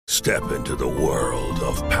Step into the world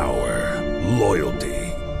of power, loyalty,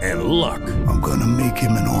 and luck. I'm gonna make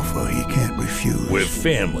him an offer he can't refuse. With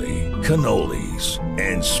family, cannolis,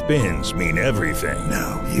 and spins mean everything.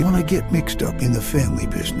 Now, you wanna get mixed up in the family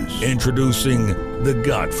business. Introducing The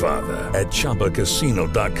Godfather at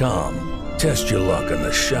ChumbaCasino.com. Test your luck in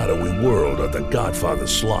the shadowy world of The Godfather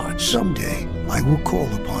slot. Someday, I will call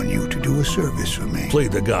upon you to do a service for me. Play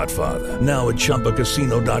The Godfather now at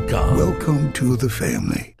ChumbaCasino.com. Welcome to the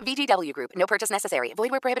family. VGW Group. No purchase necessary. Void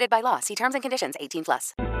where prohibited by law. See terms and conditions. 18+.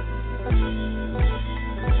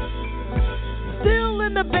 Still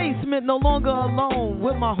in the basement, no longer alone,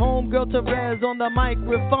 with my homegirl Terez on the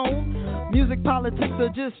microphone. Music, politics, or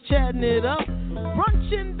just chatting it up.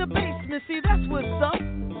 Brunch in the basement, see that's what's up.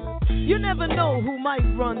 You never know who might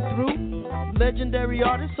run through. Legendary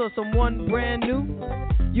artist or someone brand new.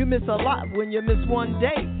 You miss a lot when you miss one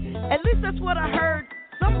day. At least that's what I heard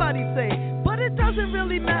somebody say. But it doesn't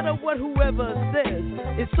really matter what whoever says.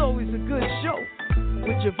 It's always a good show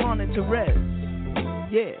with JaVonne and Terez.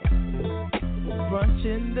 Yeah. Brunch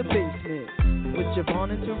in the basement with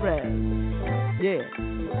JaVonne and Terez. Yeah.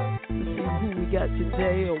 Let's see who we got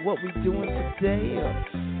today or what we doing today or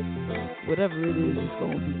whatever it is, it's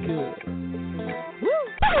gonna be good. Woo!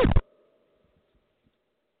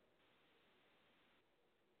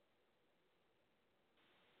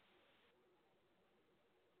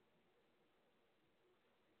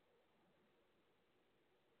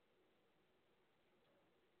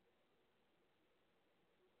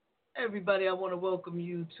 Everybody, I want to welcome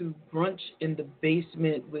you to Brunch in the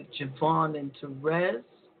Basement with JaVonne and Terez.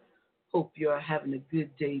 Hope you're having a good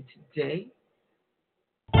day today.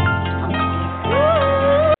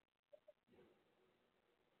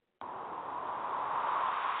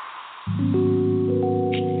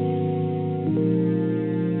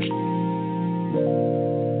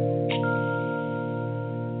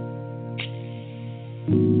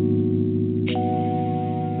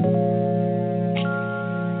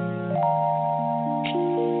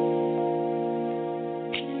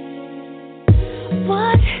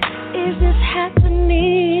 What is this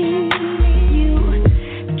happening? You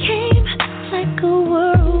came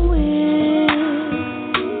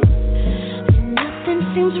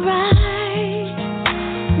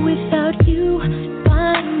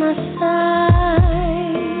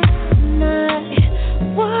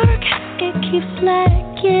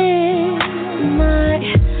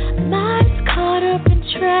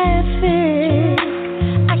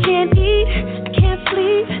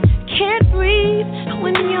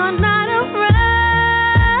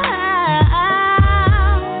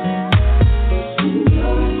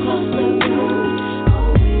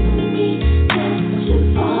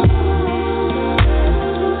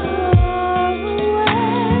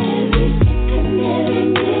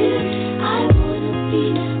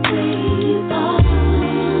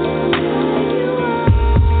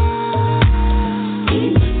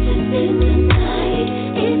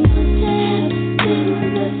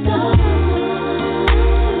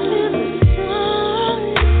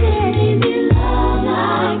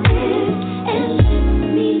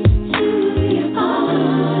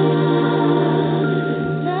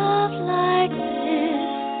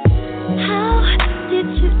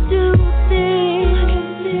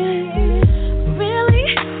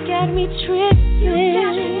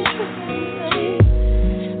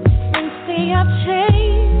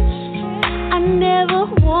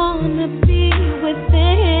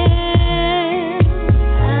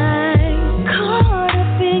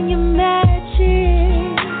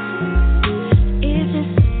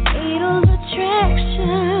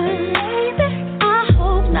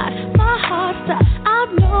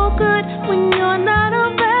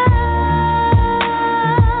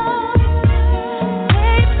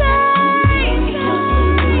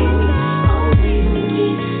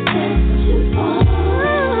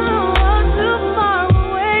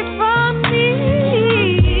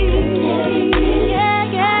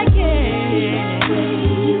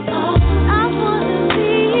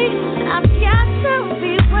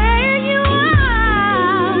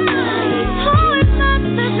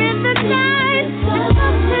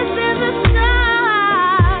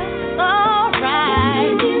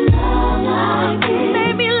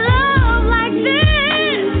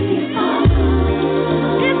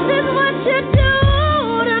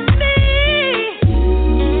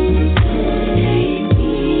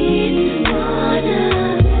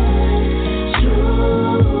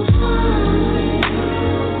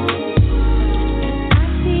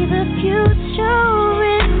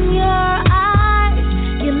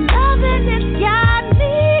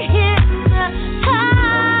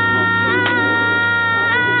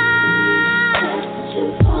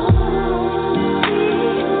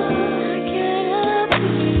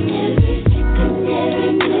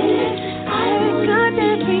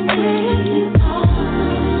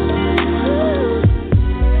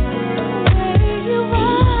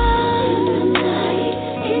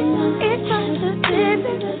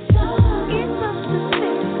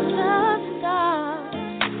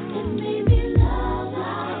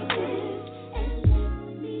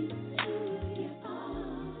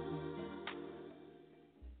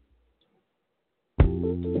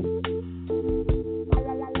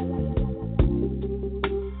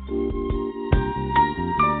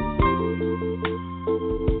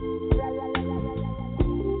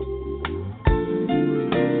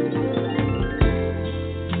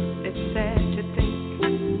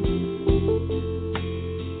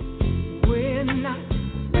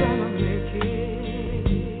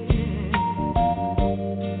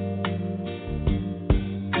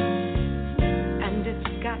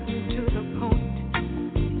gotten to the point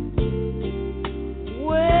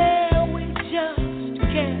where we just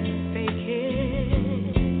can't fake it.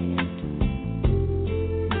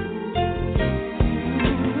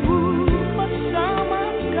 For some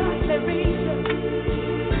ungodly reason,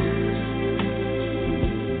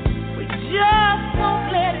 we just won't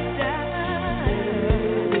let it die.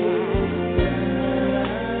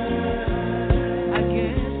 I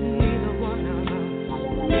guess neither one of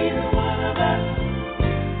us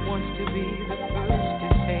wants to be the first to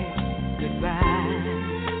say goodbye.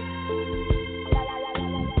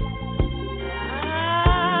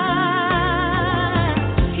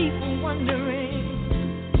 I keep wondering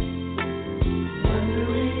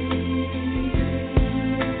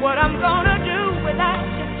what I'm gonna do without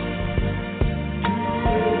you.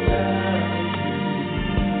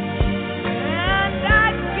 And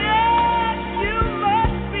I guess you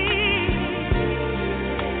must be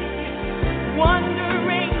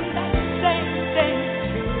wondering that same thing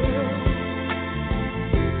too.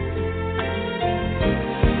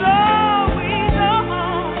 So we go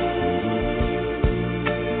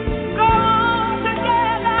on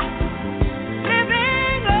together,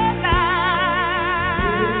 living a lie.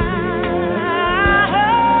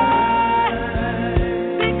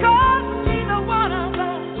 Because neither one of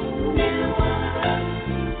us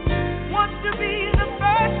wants to be the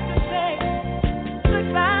first to say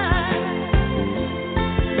goodbye.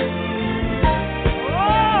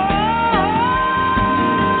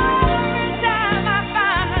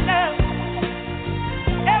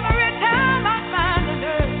 Every time I find the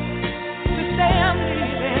nerve to say I'm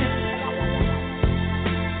leaving.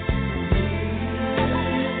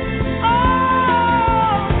 Oh,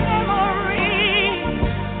 memories,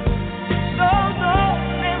 those old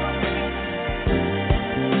memories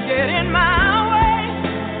get in my way.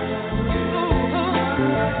 Ooh.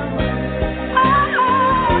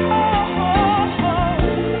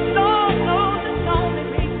 Lord knows it's only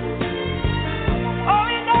me. Oh,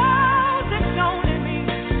 He knows it's only me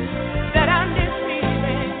that I'm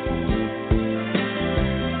deceiving.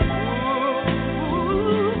 Ooh.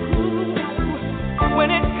 When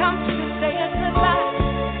it comes to saying goodbye,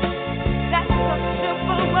 that's a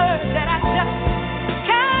simple word that I just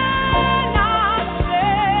cannot say.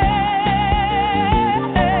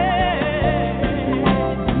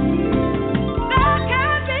 There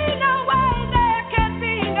can be no way, there can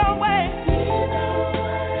be no way.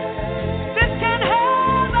 This can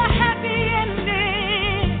have a happy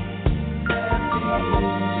ending.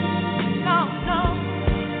 No, no.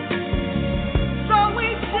 So we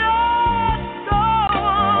just go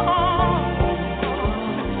on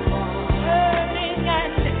turning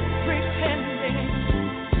and pretending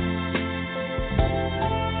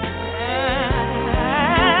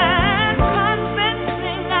and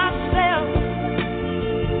convincing ourselves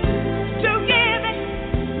to give it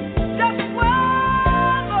just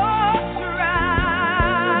one more try.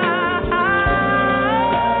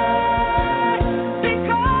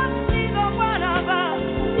 Because neither one of us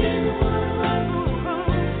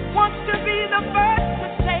wants to be the first to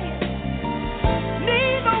say it.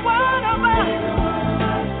 Neither one of us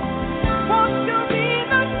wants to be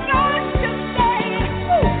the first to say it.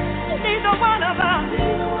 Neither one of us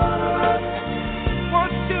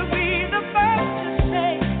wants to be the first to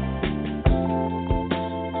say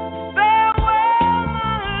farewell, my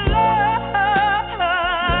love,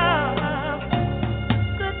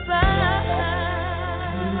 goodbye.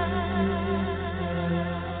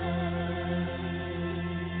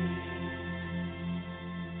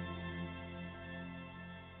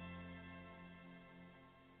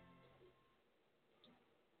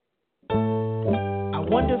 I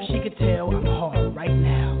wonder if she could tell I'm hard right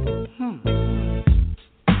now.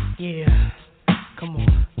 Yeah, come on,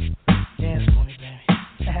 dance for me, baby.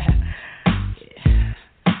 Yeah.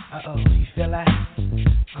 Uh-oh, you feel that?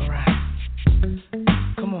 All right,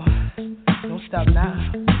 come on, don't stop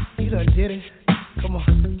now. You done did it. Come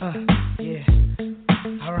on, yeah.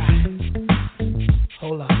 All right,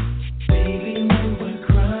 hold on. Baby, we were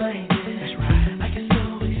crying. That's right. I get so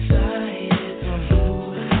excited. How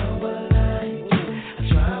I like you. I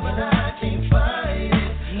try, but I can't find it.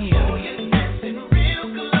 Yeah. Oh, you're dancing real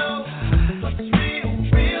close, but it's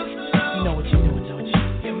real slow. You know what you're doing, don't you?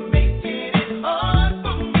 You're making it hard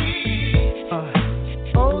for me.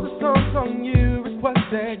 Oh, the song's on you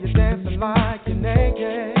requested. You're dancing like you're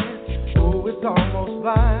naked. Oh, it's almost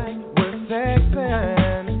like we're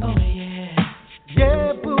sexing. Oh, yeah.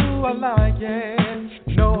 Yeah, boo, I like it.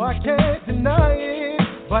 No, I can't deny it.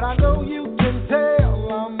 But I know you can tell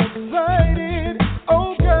I'm excited.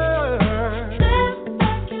 Oh, girl. Dance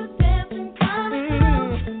like you're dancing, coming.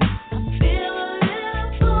 I feel a little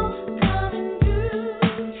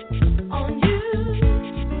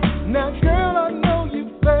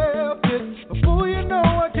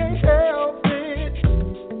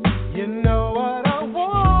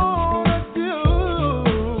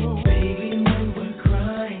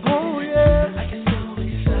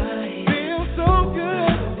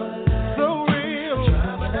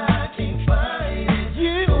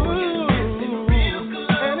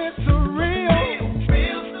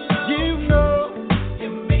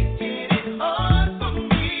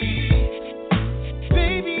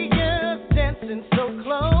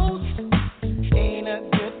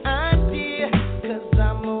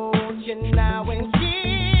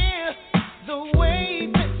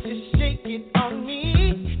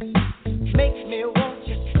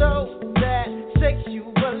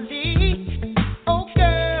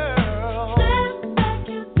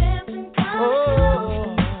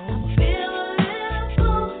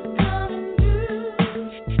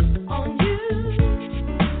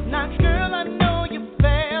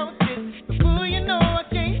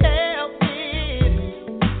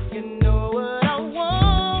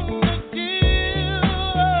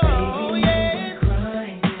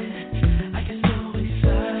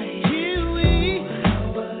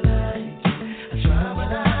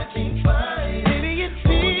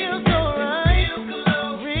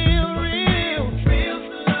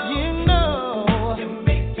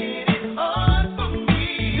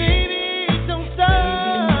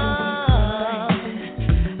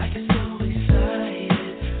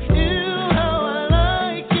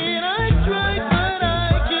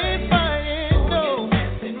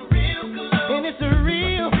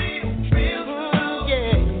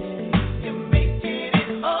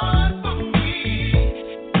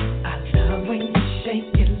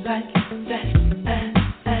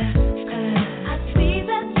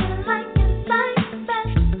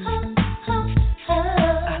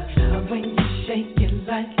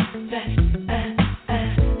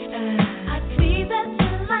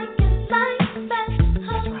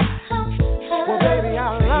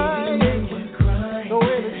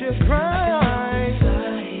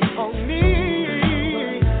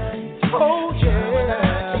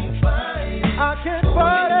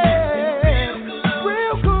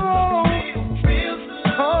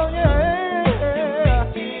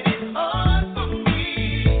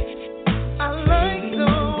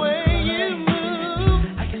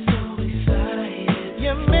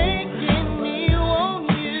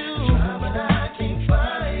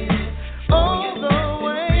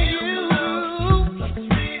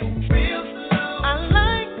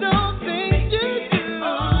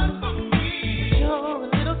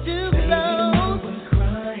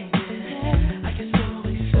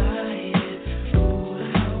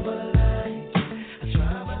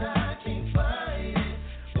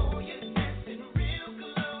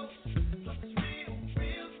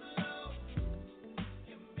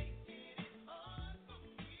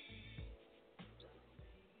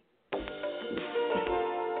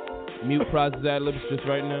Mute process ad-libs just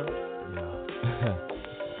right now.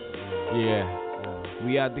 Yeah.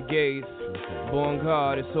 We out the gates. Born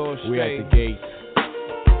God, it's all straight. We at the gates.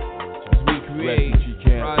 We create.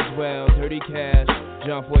 Roswell, Dirty Cash,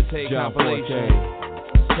 John Forte compilation.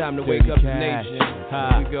 It's time to wake up the nation.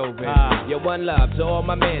 Here we go, baby. Yo, one love to all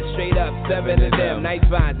my men, straight up, 7 of them. Nice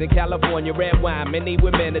vines in California, red wine. Many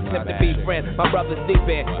women attempt to be friends. My brothers deep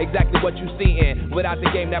in, exactly what you see in. Without the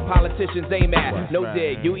game that politicians aim at. No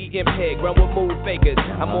dig, you eating pig, run with move fakers.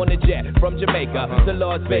 I'm on the jet from Jamaica to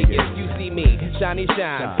Las Vegas. You see me, shiny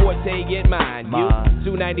shine, Forte get mine. You,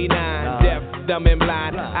 299, deaf, dumb and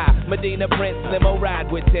blind. I, Medina Prince, limo ride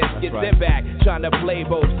with tents. Get them back, trying to play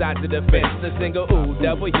both sides of the fence. A single ooh,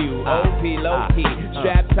 W-O-P, low key.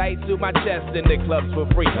 Strapped tight to my chest in the clubs for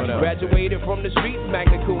free. Graduated from the streets,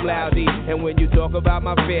 magna cum laude. And when you talk about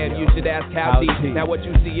my fam, you should ask how deep. Now what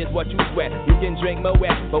you see is what you sweat. You can drink my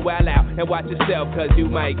wet, but while out and watch yourself, cause you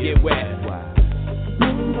might get wet.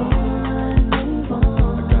 Move on, move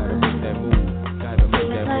on. I gotta make that move. Gotta make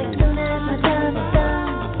that move. Like soon as my time is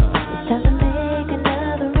done, it's time to make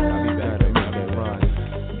another run. You gotta make that run.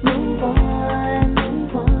 Move on,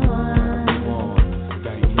 move on. It's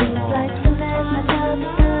like soon as my time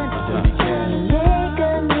is done, it's time to make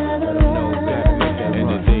another run. In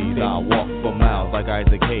the days I walk for miles like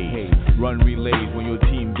Isaac Hayes. Run relays when your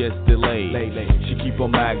team gets delayed. She keep a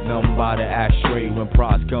magnum by the ashtray when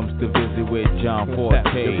Pross comes to visit with John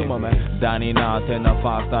Forte. Dining out in a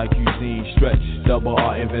 5-star cuisine, stretch, double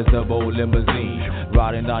R invincible limousine.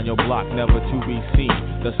 Riding down your block, never to be seen.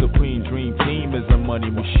 The supreme dream team is a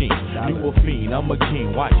money machine. You a fiend, I'm a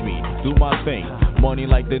king, watch me do my thing. Money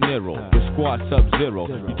like De Niro, the squad sub-zero.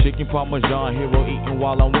 You chicken parmesan hero eating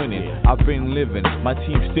while I'm winning. I've been living, my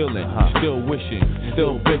team still in, still wishing,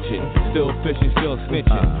 still bitching, still fishing, still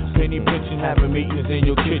snitching. Penny pinching, having meetings in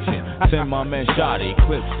your kitchen. Send my man Shotty,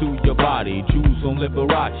 clips to your body. Jews on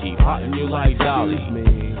Liberace, potting you like Dolly. Move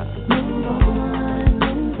on,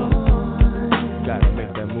 move on. Gotta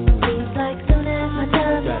make that move. It's like soon as my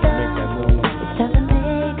time is done, it's time to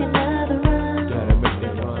make another run. Gotta make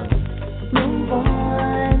that run. Move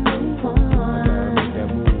on, move on. Make that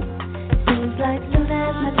move. Seems like soon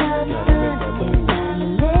as my time is done, it's time to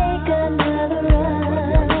make another run.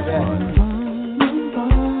 Move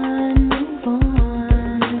on, move on.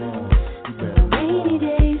 The rainy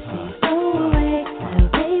days seem so away. I'll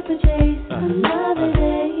paper chase another day.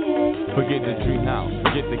 Forget the dream house,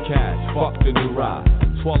 forget the cash, fuck the new ride.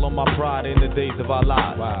 Swallow my pride in the days of our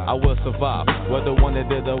lives. I will survive, whether one that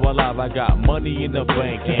dead or alive. I got money in the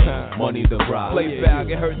bank and money to bribe. Play foul,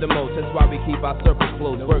 get hurt the most. That's why we keep our circles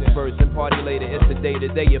closed. Work first and party later. It's a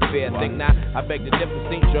day-to-day affair. Think not. I beg to differ.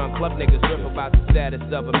 Sing drunk club niggas rip about the status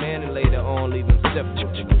of a man and later on leave him stiff.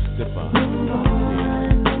 Move on,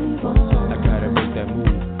 move on. I gotta make that move.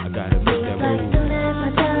 I gotta make that Like move. soon as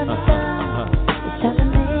my time is done, it's time to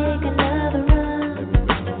make another run.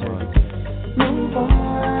 Move on,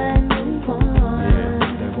 move on.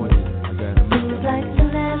 I gotta make Seems like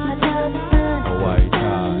soon as my time is done, Hawaii it's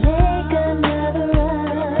time to make another run.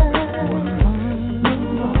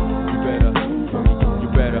 Move on, You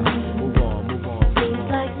better move on, move on. seems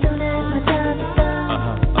like soon as my time is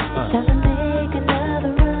done, it's time to make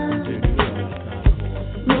another run.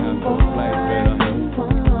 Move on, move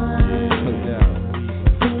on.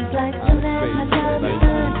 Seems like soon as my time is done, it's time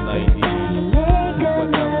to make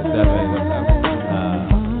another run.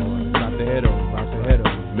 About to hit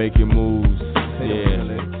 'em, making moves, yeah.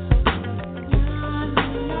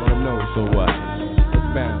 Let them know. So what?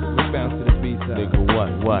 Let's bounce to the beat side. Nigga,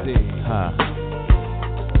 what? Huh?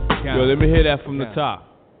 Yo, let me hear that from the top.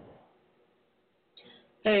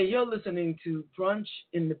 Hey, you're listening to Brunch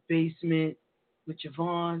in the Basement with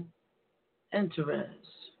JaVonne and Terez.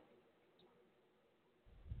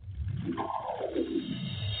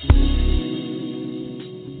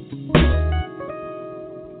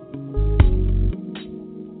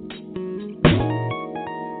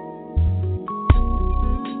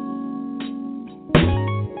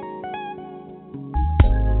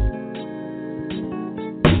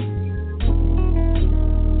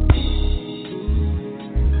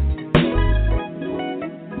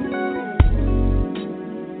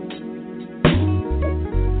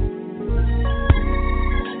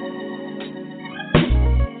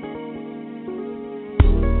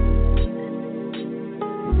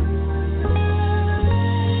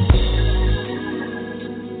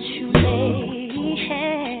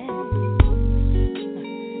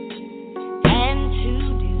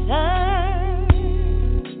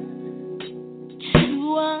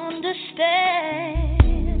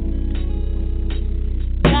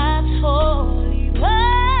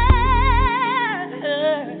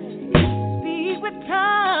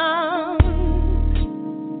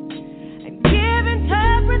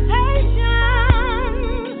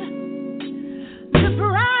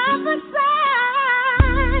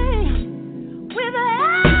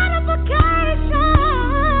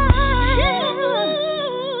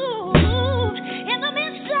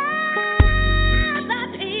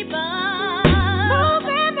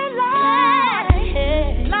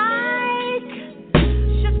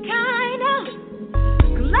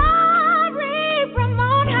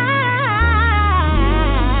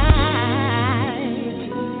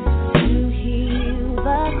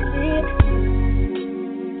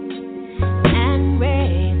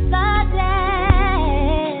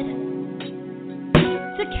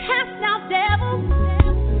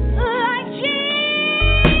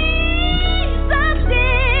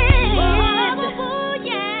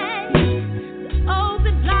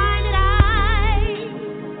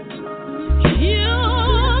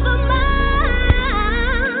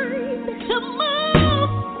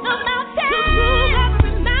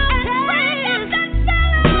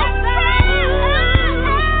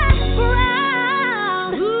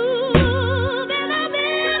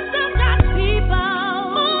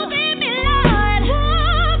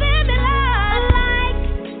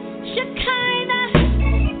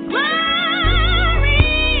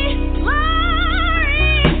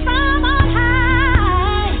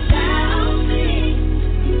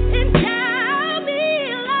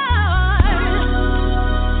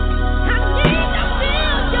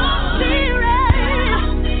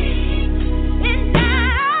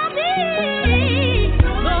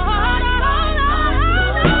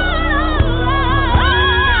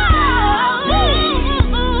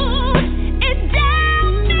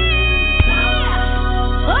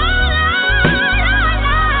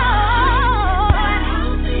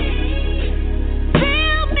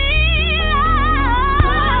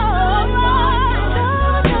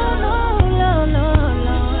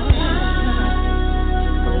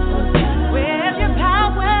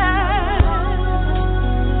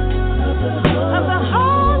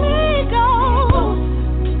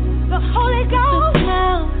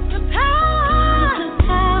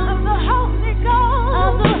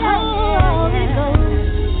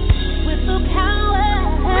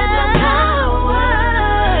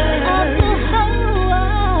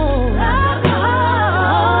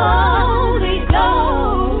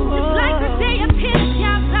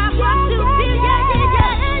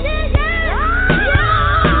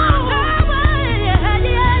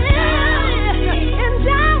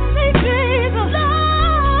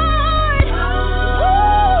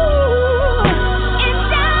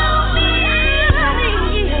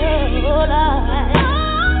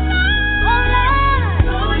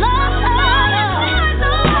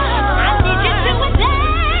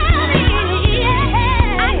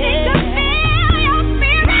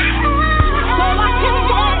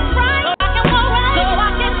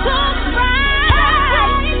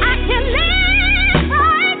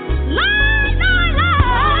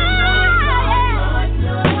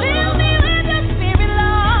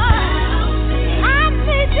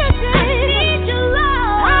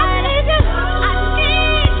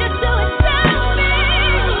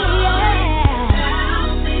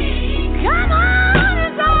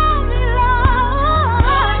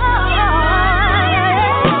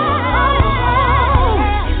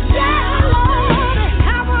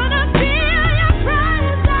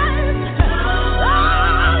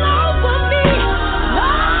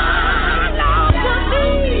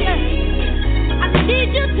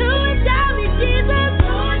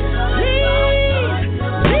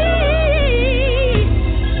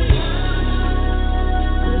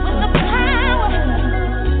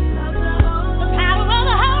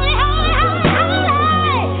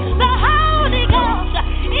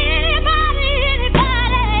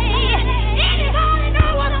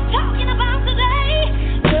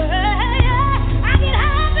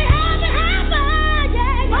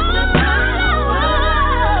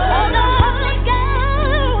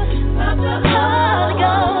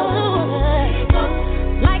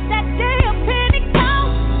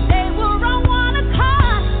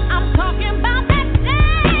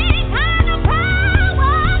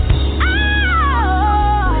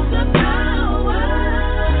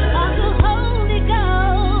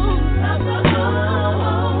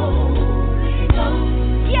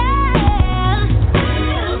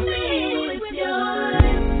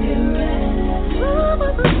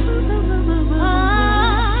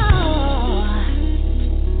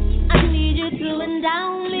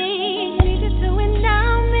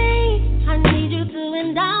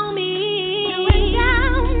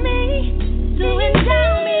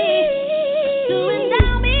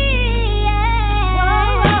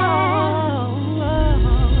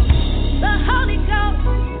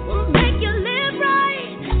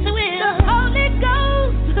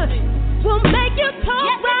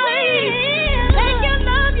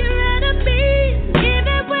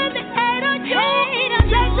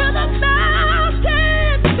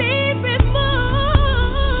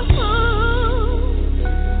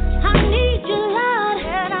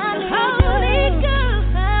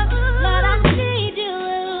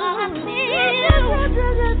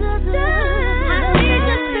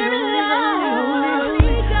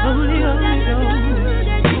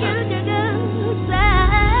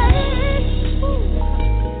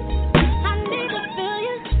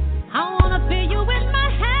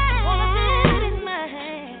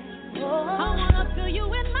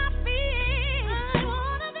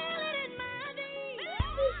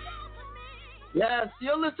 Yes,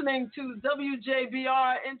 you're listening to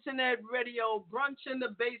WJBR Internet Radio Brunch in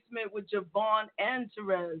the Basement with JaVonne and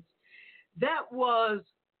Terez. That was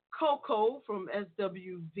Coco from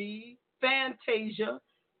SWV, Fantasia,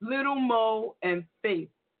 Little Mo, and Faith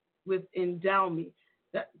with Endow Me.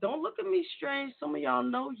 Don't look at me strange. Some of y'all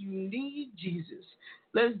know you need Jesus.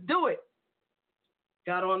 Let's do it.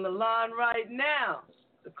 Got on the line right now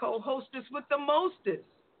the co-hostess with the mostest,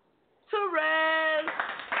 Terez.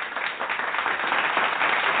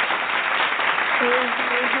 Hey.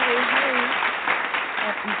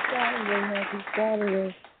 Happy Saturday.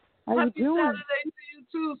 How you doing? Happy Saturday to you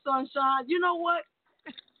too, Sunshine. You know what?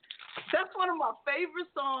 That's one of my favorite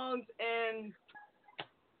songs, and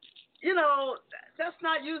you know, that's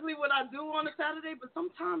not usually what I do on a Saturday, but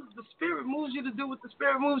sometimes the spirit moves you to do what the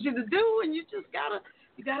spirit moves you to do, and you just gotta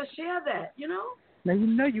share that, you know? Now you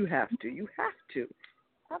know you have to. You have to.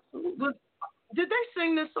 Absolutely. But did they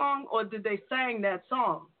sing this song or did they sing that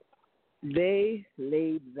song? They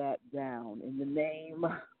laid that down in the name,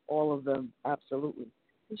 all of them. Absolutely.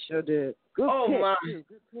 They sure did. Good pick. My. Good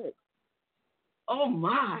pick. Oh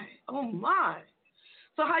my.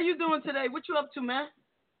 So how you doing today? What you up to, man?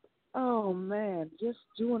 Oh man, just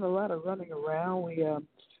doing a lot of running around. We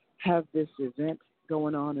have this event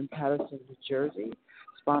going on in Paterson, New Jersey,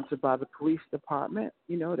 sponsored by the police department,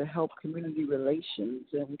 you know, to help community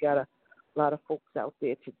relations. And we got a lot of folks out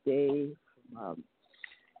there today from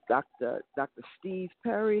Dr. Steve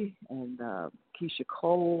Perry and Keisha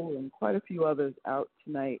Cole and quite a few others out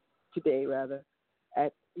today,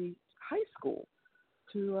 at the high school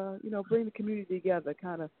to, bring the community together,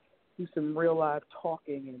 kind of do some real live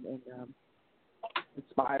talking and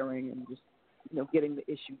inspiring and just, getting the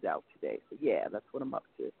issues out today. So, yeah, that's what I'm up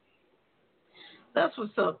to. That's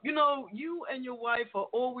what's up. You know, you and your wife are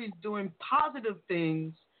always doing positive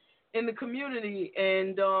things in the community,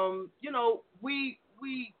 and,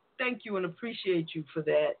 we thank you and appreciate you for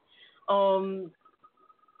that. Are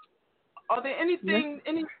there any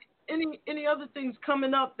other things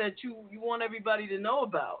coming up that you want everybody to know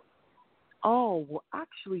about? Oh, well,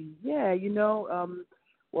 actually, yeah,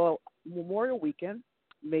 Memorial Weekend,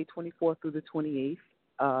 May 24th through the 28th,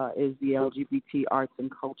 is the LGBT Arts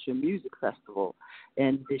and Culture Music Festival.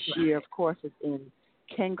 And this year, of course, it's in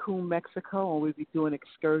Cancun, Mexico, and we'll be doing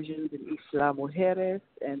excursions in Isla Mujeres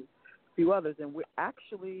and a few others. And we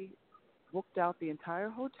actually booked out the entire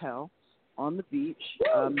hotel on the beach,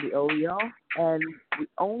 the OEL, and we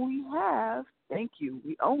only have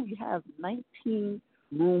 19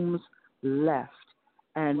 rooms left.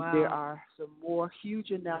 And there are some more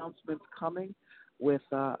huge announcements coming with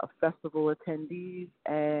festival attendees,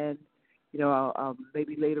 and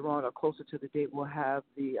maybe later on or closer to the date, we'll have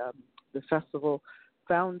the festival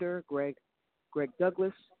founder, Greg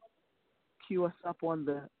Douglas, cue us up on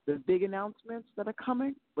the big announcements that are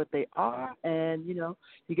coming, but they are, and you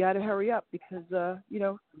got to hurry up because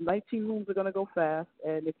 19 rooms are going to go fast,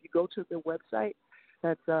 and if you go to their website,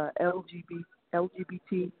 that's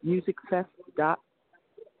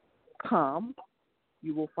lgbtmusicfest.com.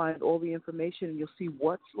 You will find all the information, and you'll see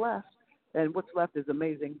what's left. And what's left is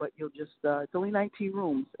amazing, but you'll just it's only 19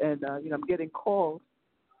 rooms, and I'm getting calls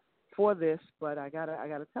for this, but I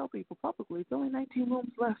gotta tell people publicly it's only 19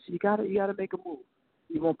 rooms left. So you gotta make a move.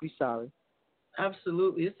 You won't be sorry.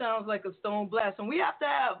 Absolutely, it sounds like a stone blast, and we have to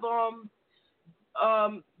have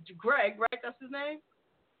Greg, right? That's his name.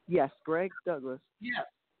 Yes, Greg Douglas.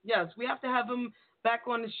 Yes, we have to have him back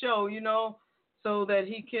on the show, so that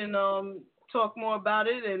he can talk more about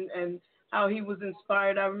it and how he was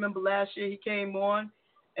inspired. I remember last year he came on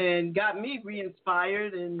and got me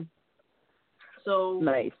re-inspired, and so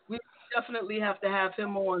nice. We definitely have to have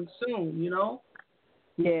him on soon,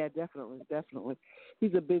 Yeah, definitely.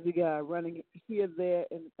 He's a busy guy, running here, there,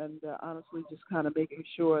 and honestly just kind of making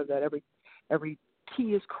sure that every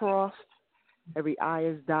T is crossed, every I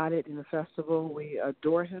is dotted in the festival. We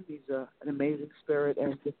adore him. He's an amazing spirit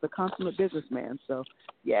and just a consummate businessman. So,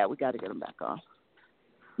 yeah, we got to get him back on.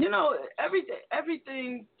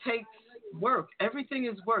 Everything takes work. Everything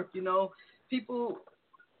is work, People,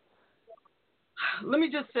 let me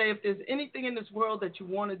just say, if there's anything in this world that you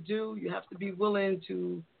want to do, you have to be willing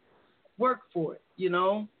to work for it,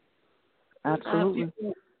 Absolutely.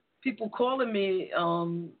 People calling me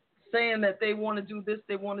saying that they want to do this,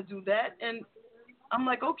 they want to do that, and I'm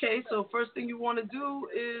like, okay, so first thing you want to do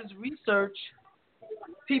is research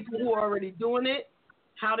people who are already doing it,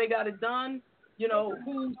 how they got it done,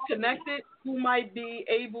 who's connected, who might be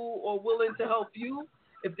able or willing to help you,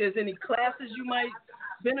 if there's any classes you might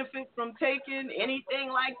benefit from taking anything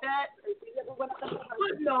like that. But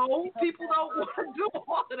no, people don't want to do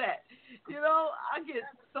all of that. You know, I get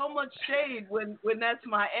so much shade when that's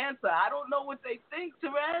my answer. I don't know what they think,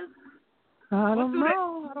 Terez. I don't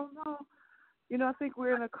know. You know, I think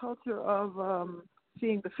we're in a culture of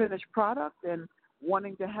seeing the finished product and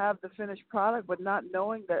wanting to have the finished product, but not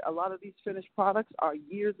knowing that a lot of these finished products are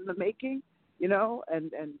years in the making, you know,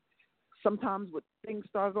 and sometimes what things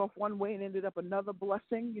started off one way and ended up another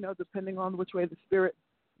blessing, you know, depending on which way the spirit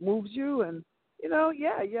moves you. And, you know,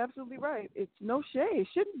 yeah, you're absolutely right. It's no shade. It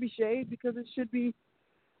shouldn't be shade because it should be,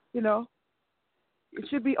 you know, it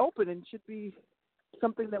should be open and should be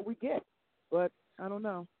something that we get. But I don't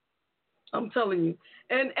know. I'm telling you.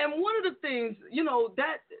 And one of the things, you know,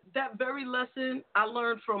 that very lesson I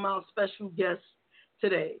learned from our special guest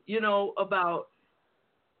today, you know, about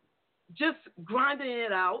just grinding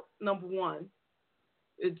it out, number one.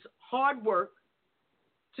 It's hard work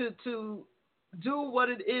to do what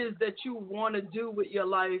it is that you want to do with your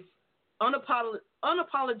life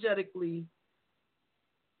unapologetically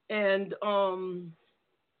and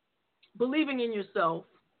believing in yourself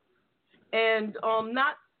and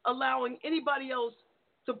not allowing anybody else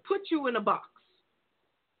to put you in a box.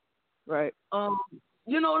 Right.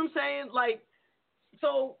 You know what I'm saying? Like,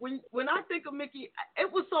 so when I think of Miche,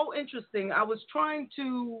 it was so interesting. I was trying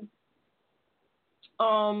to,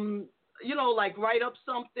 you know, like write up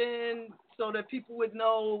something so that people would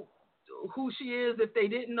know who she is if they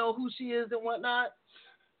didn't know who she is and whatnot.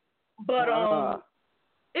 But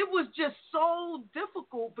it was just so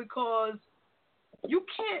difficult because you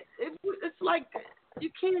can't, it's like, you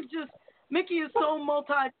can't just, Miche is so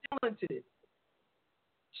multi-talented.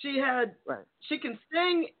 She can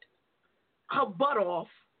sing her butt off,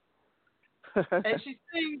 and she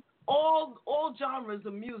sings all genres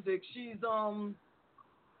of music. She's on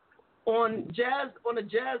a jazz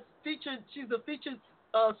featured. She's a featured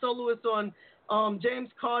soloist on James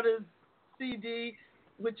Carter's CD,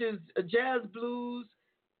 which is a jazz blues.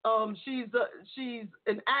 She's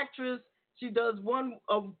an actress. She does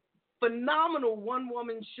a phenomenal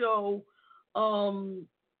one-woman show,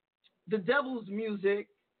 The Devil's Music.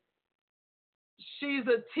 She's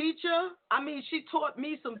a teacher. I mean, she taught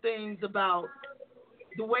me some things about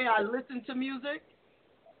the way I listen to music,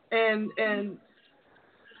 and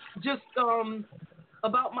just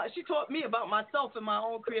she taught me about myself and my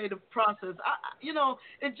own creative process. You know,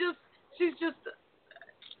 she's just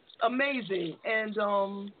amazing, and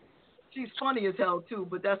she's funny as hell too,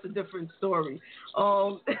 but that's a different story.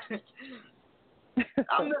 I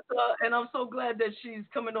miss her, and I'm so glad that she's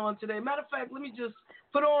coming on today. Matter of fact, let me just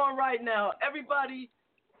put her on right now. Everybody,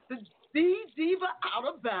 the Diva Out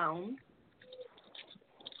of Bounds,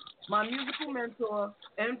 my musical mentor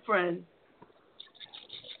and friend,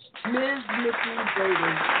 Ms. Miche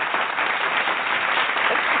Braden.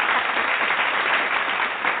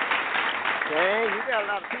 Dang, you got a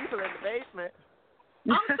lot of people in the basement.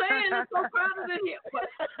 I'm saying it's so crowded in here, but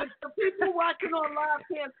the people watching on live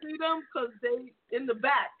can't see them because they in the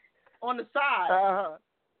back, on the side.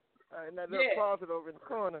 In that little closet over in the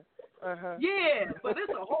corner. Yeah, but there's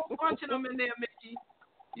a whole bunch of them in there, Miche.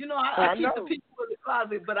 You know, I keep the people in the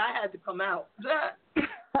closet, but I had to come out.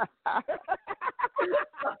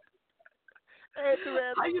 Hey,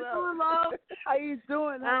 Terez, how you doing, love? How you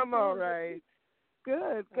doing? I'm all right.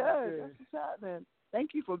 Good. That's what's happening.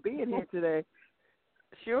 Thank you for being here today.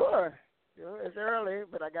 Sure. It's early,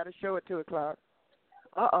 but I got a show at 2:00.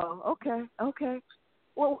 Okay.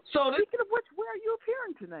 Well, so speaking of which, where are you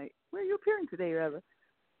appearing tonight? Where are you appearing today, rather?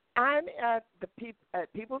 I'm at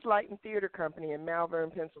at People's Light and Theater Company in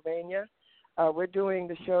Malvern, Pennsylvania. We're doing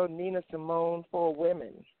the show Nina Simone for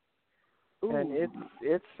Women. Ooh. And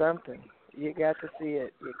it's something. You got to see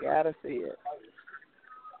it. You got to see it.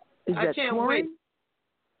 Is that touring?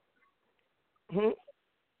 Wait.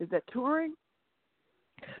 Is that touring?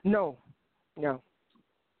 No.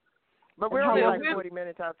 But we're only like 40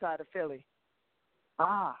 minutes outside of Philly.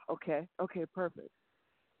 Okay, perfect.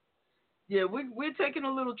 Yeah, we're taking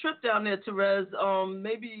a little trip down there, Terez.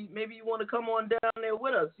 Maybe you want to come on down there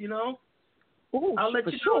with us, you know? Ooh, I'll let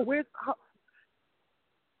for you sure. know.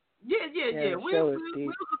 Yeah. We'll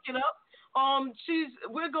look it up.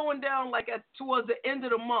 We're going down towards the end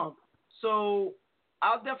of the month, so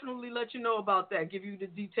I'll definitely let you know about that. Give you the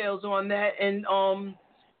details on that. And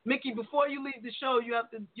Miche, before you leave the show, you have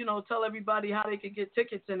to, you know, tell everybody how they can get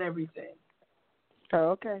tickets and everything.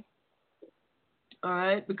 Oh, okay. All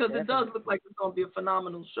right, because It does look like it's going to be a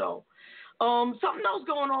phenomenal show. Something else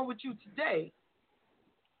going on with you today.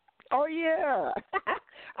 Oh yeah,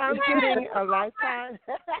 I'm getting a lifetime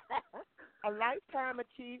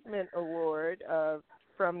achievement award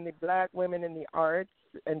from the Black Women in the Arts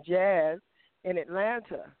and Jazz in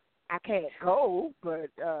Atlanta. I can't go, but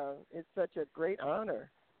it's such a great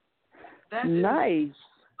honor. That's nice.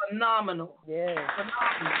 Phenomenal. Yeah.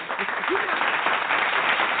 Phenomenal.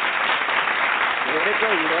 There they go.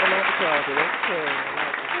 You let them have the closet.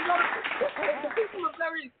 The people are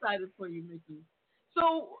very excited for you, Mickey.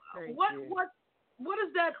 So, what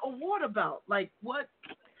is that award about? Like, what?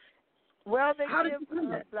 Well, they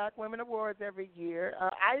give Black Women Awards every year.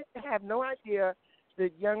 I have no idea. The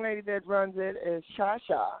young lady that runs it is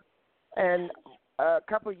Shasha. And a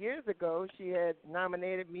couple of years ago, she had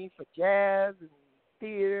nominated me for jazz and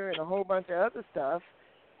theater and a whole bunch of other stuff.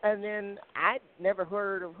 And then I'd never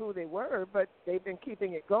heard of who they were, but they've been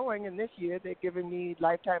keeping it going. And this year, they're giving me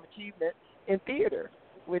Lifetime Achievement in theater,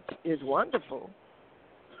 which is wonderful.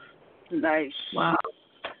 Nice. Wow.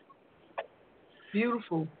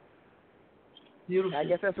 Beautiful. Beautiful. I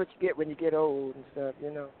guess that's what you get when you get old and stuff,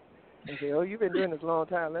 you know. They say, oh, you've been doing this a long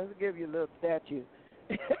time. Let's give you a little statue.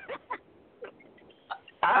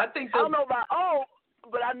 I don't know about old,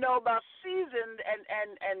 but I know about seasoned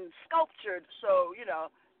and sculptured. So, you know,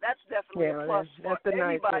 that's definitely a plus that's for the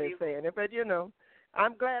nice everybody. way of saying it. But, you know,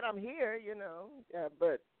 I'm glad I'm here, you know.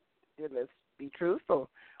 But let's be truthful.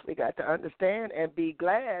 We got to understand and be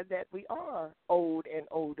glad that we are old and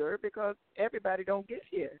older because everybody don't get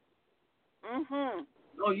here. Mhm.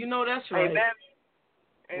 Oh, you know that's right. Amen.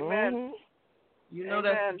 Amen. Mm-hmm. You know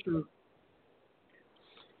that's the truth.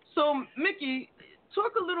 So, Mickey,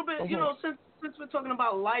 talk a little bit. You know, since we're talking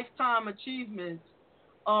about lifetime achievements,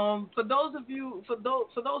 for those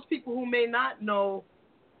people who may not know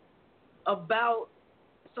about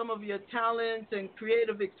some of your talents and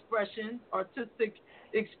creative expressions, artistic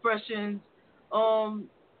expressions,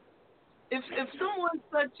 if someone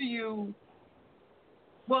said to you,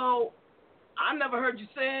 well, I never heard you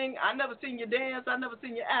sing, I never seen you dance, I never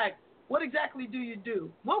seen you act, what exactly do you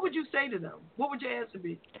do? What would you say to them? What would your answer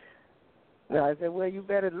be? No, I said, well, you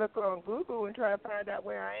better look on Google and try to find out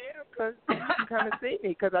where I am because you can come and see me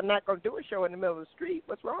because I'm not going to do a show in the middle of the street.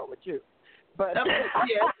 What's wrong with you? But I'm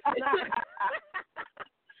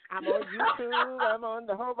on YouTube. I'm on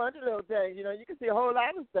the whole bunch of little things. You know, you can see a whole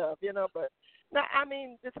lot of stuff, you know. But, no, I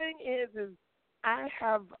mean, the thing is I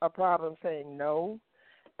have a problem saying no.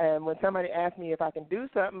 And when somebody asks me if I can do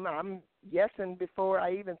something, I'm yesing before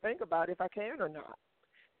I even think about if I can or not.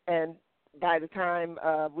 And by the time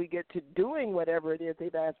we get to doing whatever it is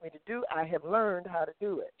they've asked me to do, I have learned how to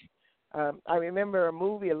do it. I remember a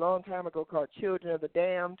movie a long time ago called Children of the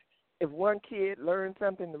Damned. If one kid learned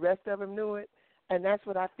something, the rest of them knew it. And that's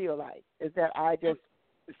what I feel like, is that I just,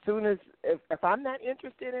 as soon as, if I'm not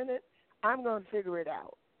interested in it, I'm going to figure it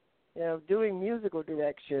out. You know, doing musical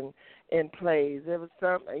direction in plays, there was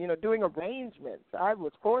some, you know, doing arrangements. I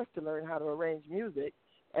was forced to learn how to arrange music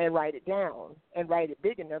and write it down and write it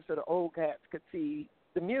big enough so the old cats could see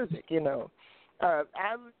the music, you know.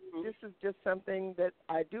 This is just something that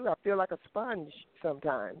I do. I feel like a sponge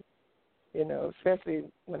sometimes, you know, especially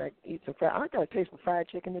when I eat some fried. I got to taste some fried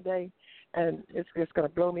chicken today, and it's just going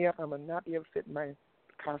to blow me up. I'm going to not be able to fit in my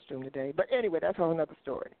costume today. But anyway, that's a whole other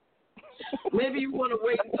story. Maybe you want to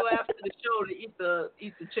wait until after the show to eat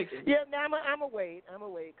the chicken. Yeah, no, I'm gonna wait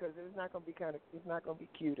because it's not gonna be it's not gonna be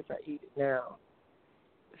cute if I eat it now.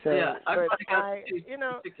 So, yeah, I you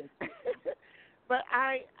know, but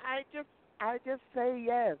I just say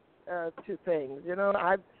yes to things. You know,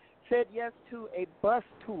 I've said yes to a bus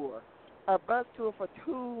tour for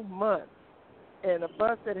 2 months, and a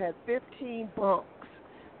bus that had 15 bunks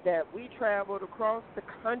that we traveled across the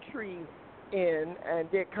country in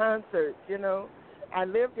and did concerts, you know. I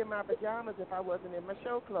lived in my pajamas if I wasn't in my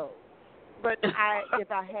show clothes. But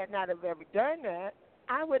if I had not have ever done that,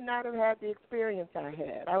 I would not have had the experience I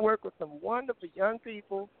had. I worked with some wonderful young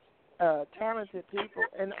people, talented people,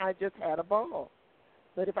 and I just had a ball.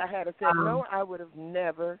 But if I had said no, I would have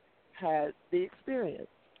never had the experience.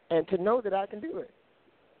 And to know that I can do it.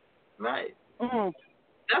 Right.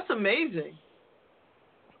 That's amazing.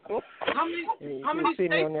 How many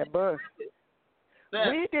states on that bus?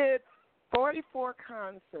 We did 44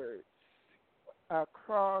 concerts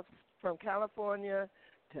across from California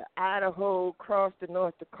to Idaho, across to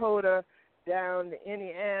North Dakota, down to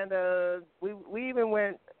Indiana. We even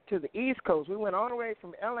went to the East Coast. We went all the way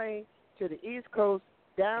from L.A. to the East Coast,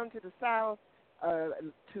 down to the South,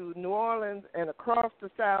 to New Orleans, and across the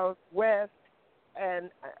Southwest,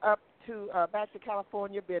 and up to back to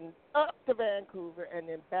California, been up to Vancouver, and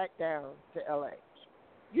then back down to L.A.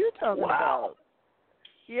 You talking about?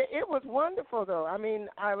 Yeah, it was wonderful, though. I mean,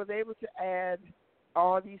 I was able to add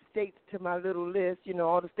all these states to my little list, you know,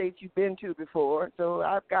 all the states you've been to before. So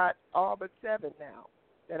I've got all but 7 now.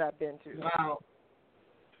 that I've been to. Wow.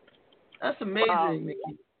 That's amazing,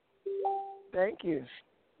 Mickey. Thank you.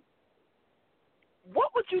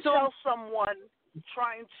 What would you tell someone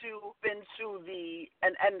trying to into the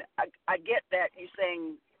and I get that you're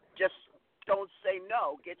saying just don't say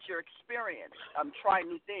no, get your experience, try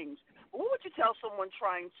new things. What would you tell someone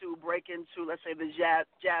trying to break into, let's say, the jazz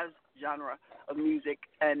genre of music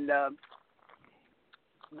and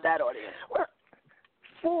that audience? Well,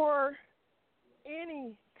 for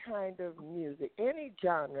any kind of music, any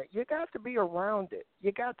genre, you got to be around it.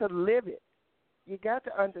 You got to live it. You got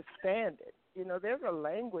to understand it. You know, there's a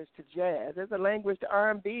language to jazz. There's a language to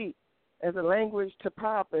R&B. There's a language to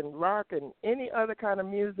pop and rock and any other kind of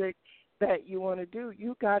music that you want to do.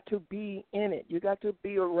 You got to be in it. You got to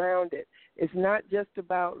be around it. It's not just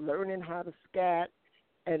about learning how to scat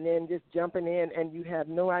and then just jumping in and you have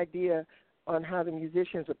no idea on how the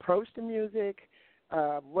musicians approach the music,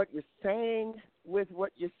 what you're saying with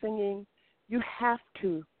what you're singing. You have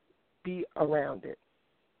to be around it,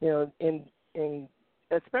 you know, in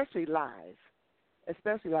especially live.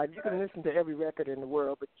 Especially live. You can listen to every record in the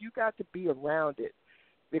world, but you got to be around it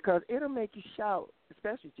because it'll make you shout,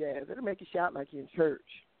 especially jazz. It'll make you shout like you're in church.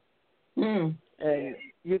 And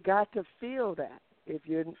you got to feel that. If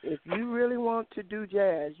you really want to do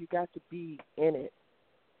jazz, you got to be in it.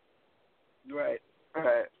 Right,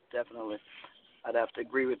 definitely. I'd have to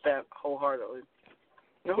agree with that wholeheartedly.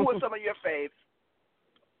 Now, who are some of your faves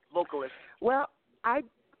vocalists? Well,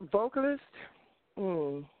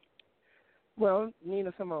 Well,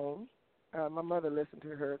 Nina Simone. My mother listened to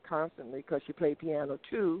her constantly because she played piano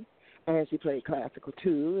too, and she played classical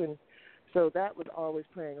too, and so that was always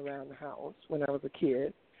playing around the house when I was a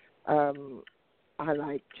kid. I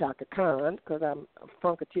like Chaka Khan because I'm a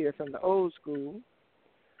funketeer from the old school.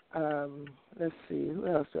 Let's see, who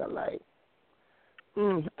else do I like?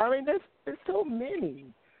 I mean, there's so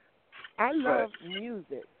many. I love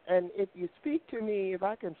music, and if you speak to me, if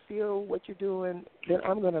I can feel what you're doing, then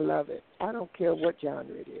I'm going to love it. I don't care what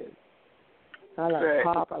genre it is. I like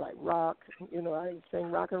pop, I like rock. You know, I sing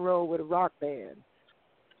rock and roll with a rock band.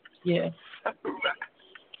 Yeah.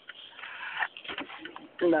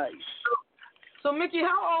 Nice. So, Mickey,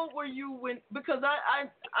 how old were you when, because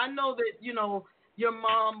I know that, you know, your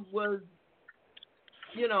mom was,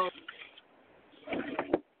 you know.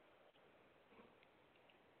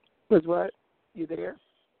 Was what? You there?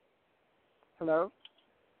 Hello?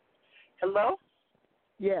 Hello?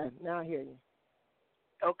 Yeah, now I hear you.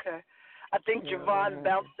 Okay. I think JaVonne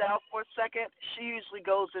bounced out for a second. She usually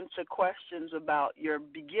goes into questions about your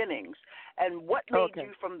beginnings and what made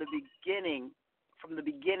you from the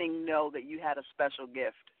beginning know that you had a special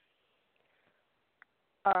gift.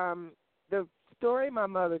 The story my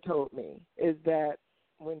mother told me is that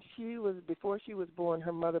before she was born,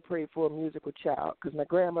 her mother prayed for a musical child because my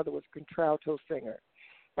grandmother was a contralto singer,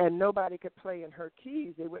 and nobody could play in her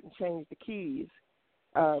keys. They wouldn't change the keys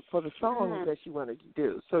for the songs that she wanted to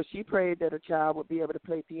do. So she prayed that a child would be able to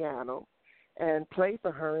play piano and play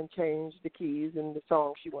for her and change the keys in the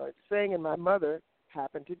song she wanted to sing, and my mother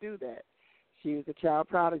happened to do that. She was a child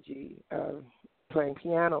prodigy, playing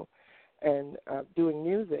piano and doing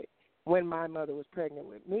music. When my mother was pregnant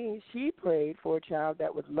with me, she prayed for a child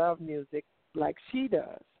that would love music like she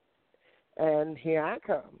does. And here I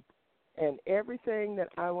come. And everything that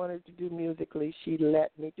I wanted to do musically, she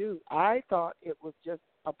let me do. I thought it was just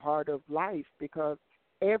a part of life because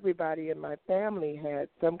everybody in my family had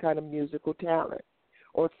some kind of musical talent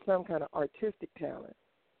or some kind of artistic talent.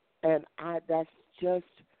 And I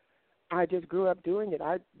just grew up doing it.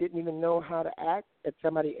 I didn't even know how to act at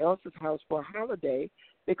somebody else's house for a holiday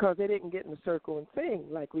because they didn't get in a circle and sing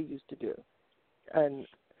like we used to do. And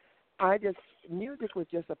music was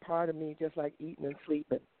just a part of me, just like eating and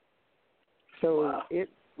sleeping. So it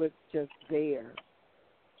was just there.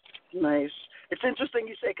 Nice. It's interesting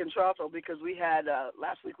you say contralto because we had,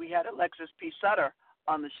 last week we had Alexis P. Sutter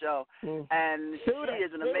on the show. And she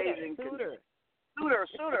is an amazing... Suter,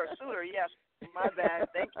 yes. My bad.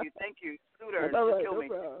 Thank you. Suter, kill me.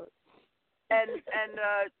 And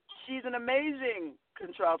she's an amazing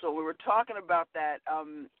contralto. We were talking about that.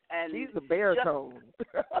 And she's the baritone.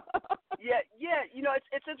 yeah. You know,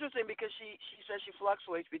 it's interesting because she says she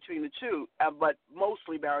fluctuates between the two, but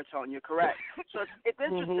mostly baritone. You're correct. So it's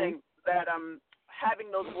interesting that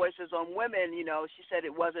having those voices on women. You know, she said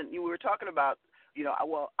it wasn't. We were talking about. You know,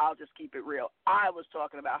 well, I'll just keep it real. I was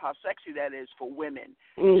talking about how sexy that is for women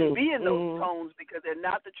to be in those tones because they're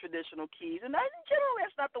not the traditional keys, and generally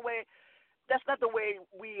that's not the way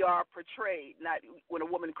we are portrayed. Not when a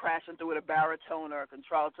woman crashing through with a baritone or a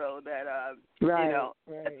contralto that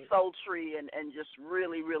that's sultry and just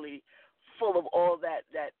really, really full of all that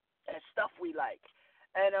stuff we like.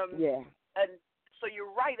 And and so you're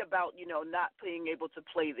right about, not being able to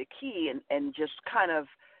play the key and just kind of,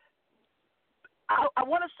 I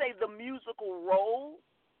want to say the musical role,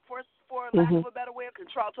 for lack of a better way,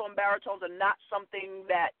 contralto and baritones are not something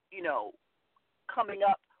that, coming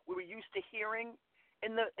up we were used to hearing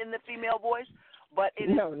in the female voice, but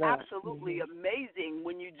it is absolutely amazing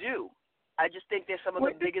when you do. I just think they're some of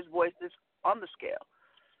the biggest voices on the scale.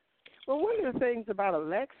 Well, one of the things about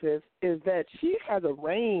Alexis is that she has a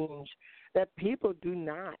range that people do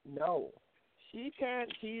not know. She's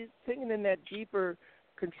singing in that deeper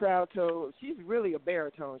contralto. She's really a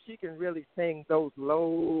baritone. She can really sing those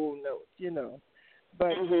low notes,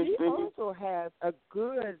 But she also has a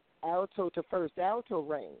good alto to first alto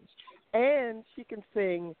range. And she can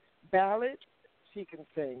sing ballads. She can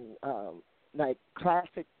sing like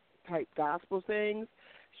classic type gospel things.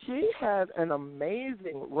 She has an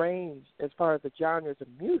amazing range as far as the genres of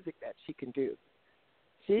music that she can do.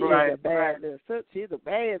 She is a bad sister. She's a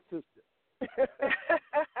bad sister.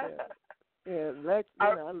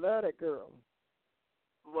 I love that girl.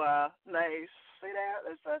 Wow, nice. See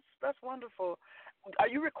that? That's wonderful. Are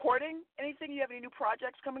you recording anything? You have any new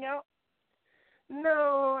projects coming out?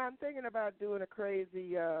 No, I'm thinking about doing a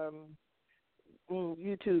crazy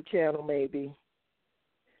YouTube channel maybe.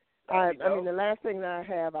 I mean, the last thing that I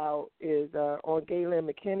have out is on Gaylen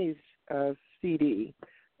McKinney's CD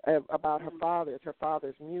about her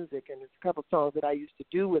father's music, and it's a couple songs that I used to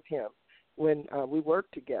do with him when we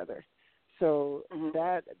worked together. So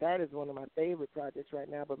that is one of my favorite projects right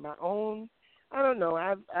now. But my own, I don't know.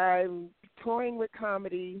 I'm toying with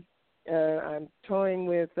comedy. I'm toying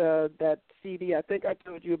with that CD. I think I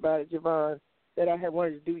told you about it, JaVonne, that I had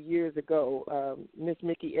wanted to do years ago. Miss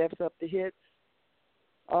Mickey F's Up the Hits.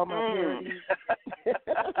 All my parodies.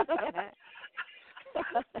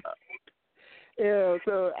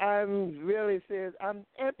 So I'm really serious. And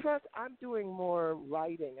plus, I'm doing more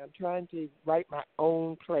writing. I'm trying to write my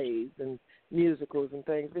own plays and musicals and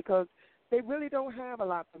things because they really don't have a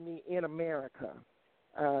lot for me in America.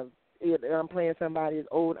 I'm playing somebody's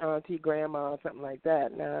old auntie, grandma, or something like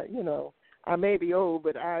that. Now, I may be old,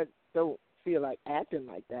 but I don't feel like acting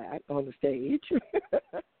like that on the stage.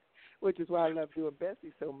 Which is why I love doing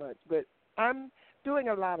Bessie so much. But I'm doing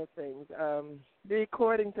a lot of things. The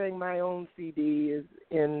recording thing, my own CD, is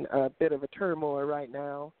in a bit of a turmoil right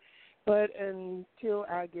now. But until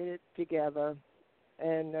I get it together,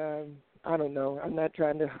 and I don't know, I'm not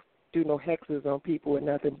trying to do no hexes on people or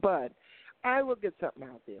nothing, but I will get something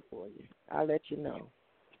out there for you. I'll let you know.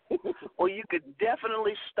 Well, you could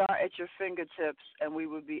definitely start at your fingertips, and we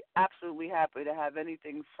would be absolutely happy to have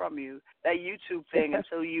anything from you, that YouTube thing,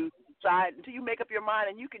 until you make up your mind,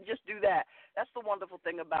 and you can just do that. That's the wonderful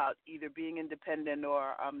thing about either being independent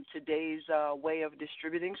or today's way of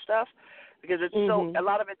distributing stuff, because it's a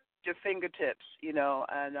lot of it's at your fingertips,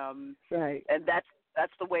 and and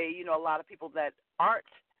that's the way, a lot of people that aren't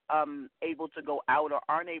able to go out or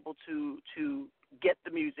aren't able to get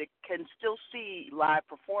the music can still see live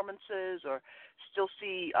performances or still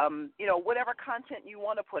see, whatever content you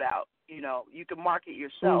want to put out. You can market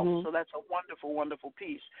yourself. So that's a wonderful, wonderful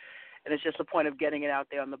piece. And it's just a point of getting it out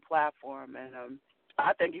there on the platform. And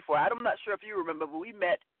I thank you for it. I'm not sure if you remember, but we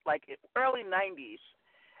met like early 90s.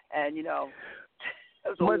 And, it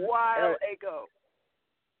was a while ago.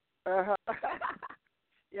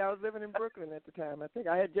 Yeah, I was living in Brooklyn at the time. I think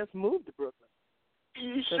I had just moved to Brooklyn.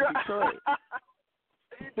 You sure?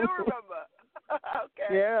 You do remember? Okay.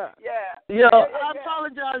 Yeah. Yo, I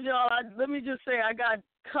apologize, y'all. Let me just say I got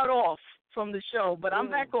cut off from the show, but I'm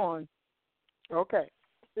back on. Okay.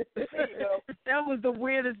 That was the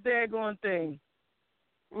weirdest daggone thing.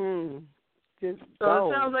 It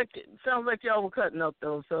sounds like y'all were cutting up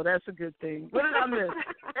though, so that's a good thing. What did I miss?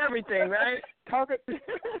 Everything, right?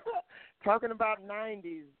 Talking about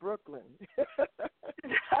 90s Brooklyn.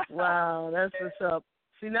 Wow, that's what's up.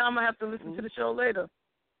 See, now I'm gonna have to listen to the show later.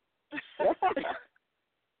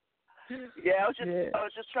 Yeah, I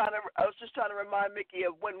was just trying to remind Mickey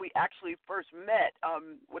of when we actually first met.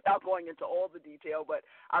 Without going into all the detail, but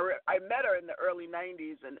I met her in the early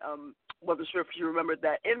 '90s, and wasn't sure if she remembered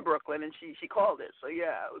that in Brooklyn, and she called it. So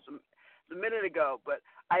yeah, it was a minute ago, but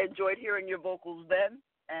I enjoyed hearing your vocals then,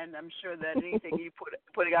 and I'm sure that anything you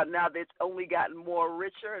putting out now, that's only gotten more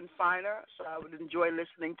richer and finer. So I would enjoy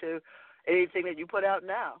listening to anything that you put out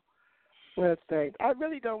now. Well, thanks. I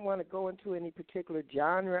really don't want to go into any particular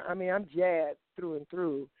genre. I mean, I'm jazz through and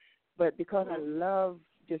through, but because I love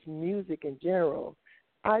just music in general,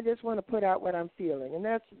 I just want to put out what I'm feeling, and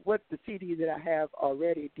that's what the CD that I have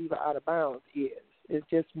already, Diva Out of Bounds, is. It's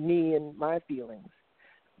just me and my feelings.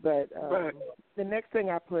 But the next thing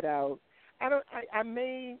I put out, I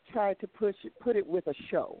may try to put it with a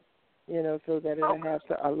show, so that it'll have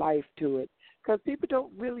a life to it. Because people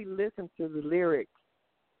don't really listen to the lyrics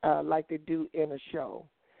like they do in a show,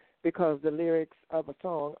 because the lyrics of a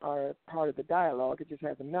song are part of the dialogue. It just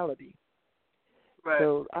has a melody. Right.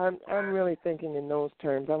 So I'm really thinking in those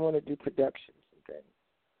terms. I want to do productions and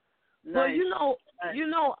things. Well,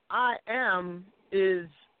 I Am is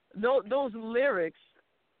those lyrics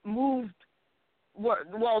moved.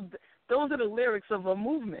 Well, those are the lyrics of a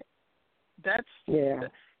movement. That's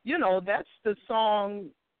that's the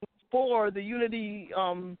song for the Unity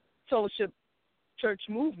Fellowship Church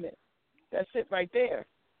movement. That's it right there.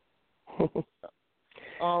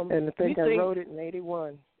 And I think I wrote it in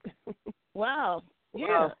 '81. Wow.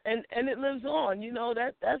 Yeah, and it lives on.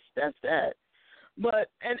 That's that. But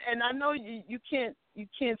and I know you can't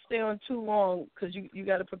stay on too long because you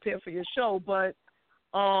got to prepare for your show. But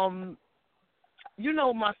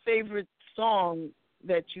my favorite song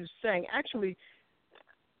that you sang, actually,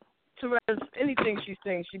 Terez, anything she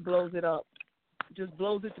sings, she blows it up, just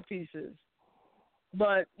blows it to pieces.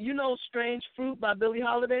 But "Strange Fruit" by Billie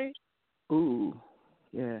Holiday? Ooh,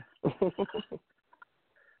 yeah.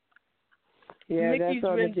 Yeah, Mickey's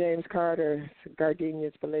that's on the James Carter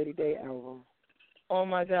Gardenias for Lady Day album. Oh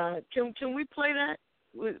my God! Can we play that?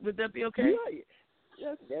 Would that be okay? Yeah,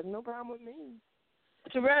 yes, there's no problem with me.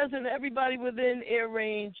 Terez and everybody within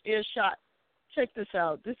earshot, check this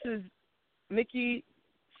out. This is Mickey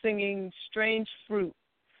singing "Strange Fruit"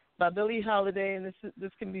 by Billie Holiday, and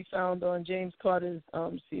this can be found on James Carter's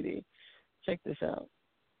CD. Check this out.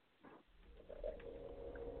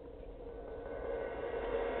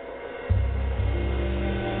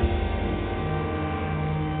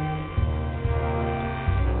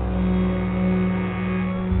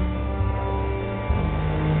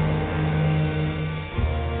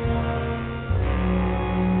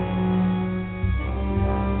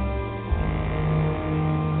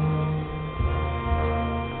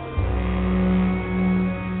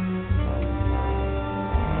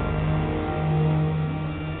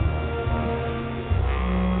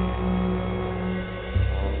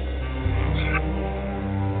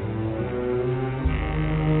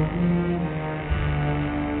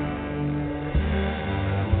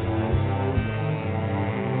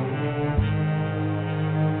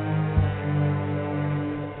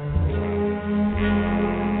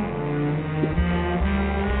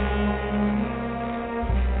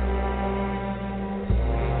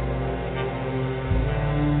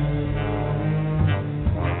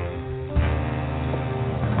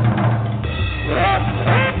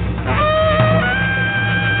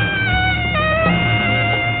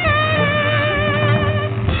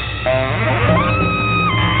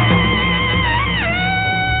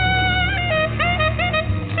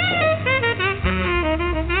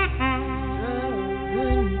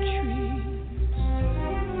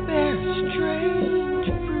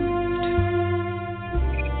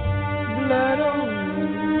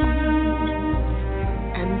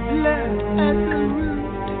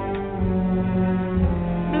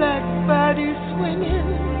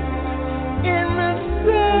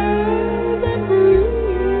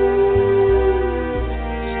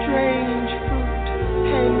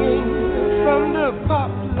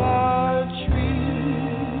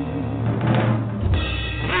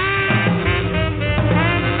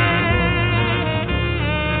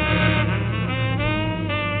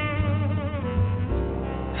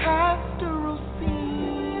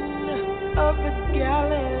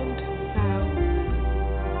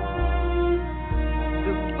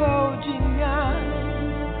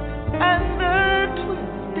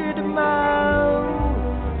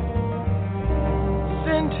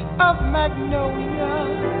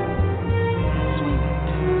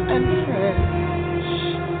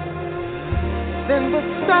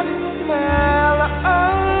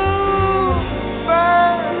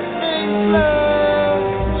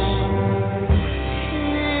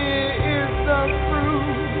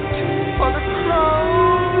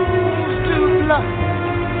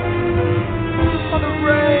 For the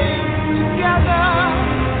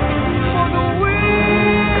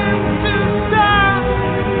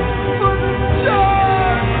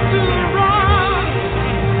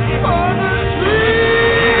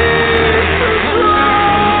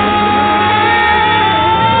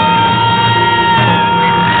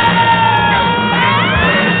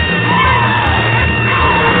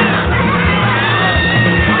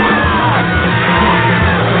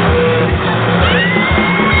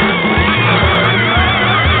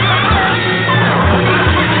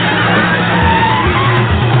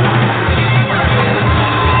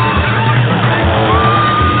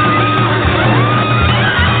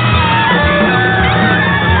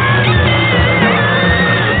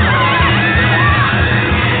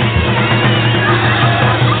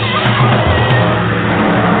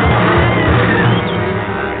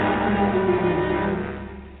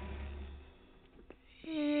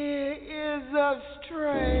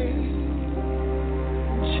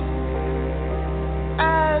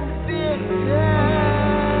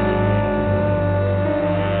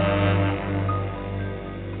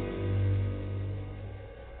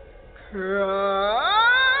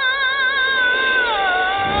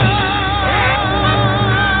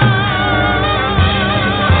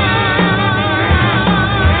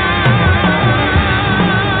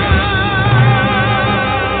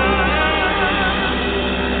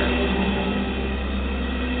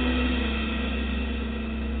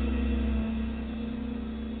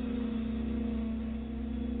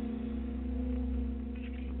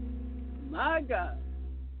My God.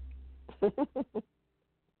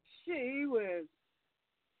 She was.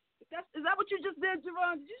 Is that what you just did,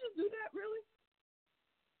 JaVonne? Did you just do that, really?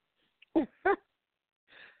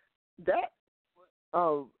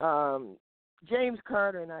 James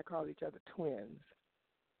Carter and I call each other twins.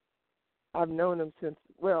 I've known him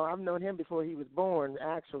I've known him before he was born,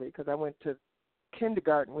 actually, because I went to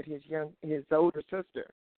kindergarten with his older sister.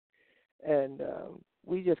 And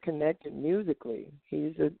we just connected musically.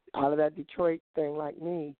 He's out of that Detroit thing like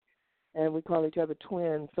me, and we call each other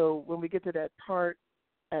twins. So when we get to that part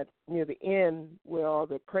near the end where all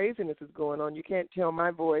the craziness is going on, you can't tell my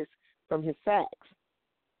voice from his sax.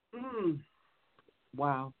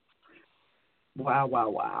 Wow.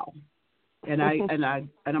 And I'm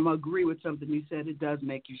gonna agree with something you said. It does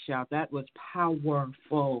make you shout. That was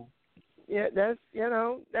powerful. Yeah, that's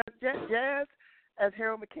jazz, as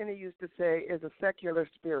Harold McKinney used to say, is a secular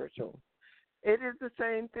spiritual. It is the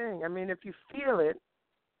same thing. I mean, if you feel it,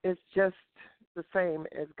 it's just the same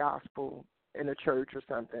as gospel in a church or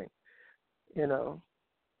something,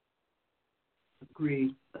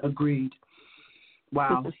 Agreed.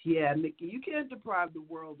 Wow. Yeah, Nikki, you can't deprive the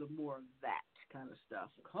world of more of that kind of stuff.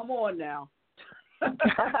 Come on now. Well,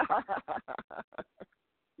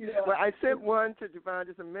 I sent one to JaVonne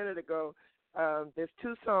just a minute ago. There's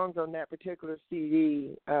 2 songs on that particular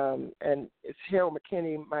CD, and it's Harold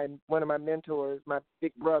McKinney, one of my mentors, my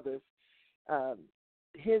big brothers.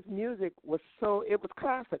 His music was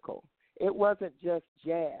classical. It wasn't just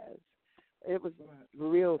jazz. It was the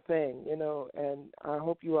real thing, and I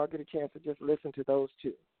hope you all get a chance to just listen to those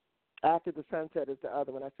 2. After the Sunset is the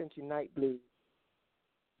other one. I sent you Night Blues.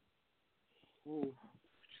 Ooh.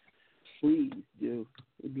 Please do.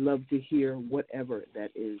 We'd love to hear whatever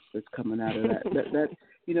that is that's coming out of that. that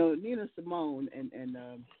Nina Simone and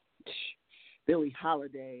Billie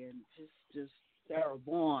Holiday and just Sarah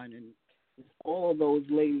Vaughan and all those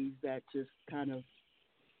ladies that just kind of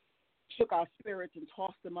shook our spirits and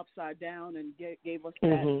tossed them upside down and gave us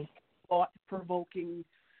that thought-provoking,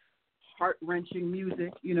 heart-wrenching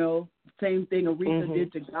music. Same thing Aretha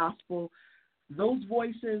did to gospel. Those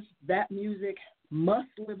voices, that music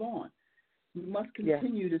must live on. We must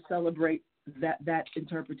continue to celebrate that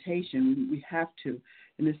interpretation. We have to.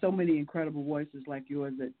 And there's so many incredible voices like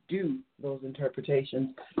yours that do those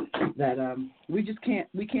interpretations that we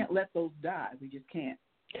can't let those die. We just can't.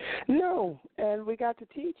 No, and we got to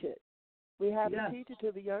teach it. We have to teach it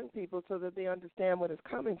to the young people so that they understand where it's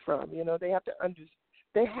coming from. They have to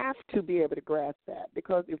they have to be able to grasp that,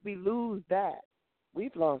 because if we lose that,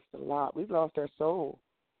 we've lost a lot. We've lost our soul.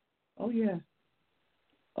 Oh yeah.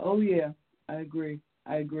 I agree.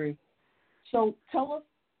 So tell us,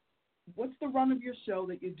 what's the run of your show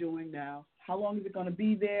that you're doing now? How long is it going to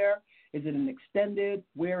be there? Is it an extended?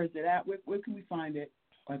 Where is it at? Where can we find it?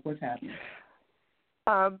 Like, what's happening?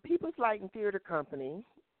 People's Light and Theater Company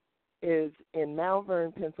is in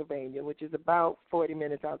Malvern, Pennsylvania, which is about 40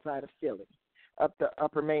 minutes outside of Philly, up the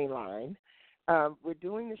Upper Main Line. We're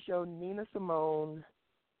doing the show Nina Simone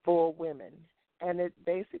for Women, and it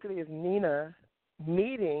basically is Nina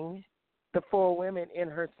meeting the 4 women in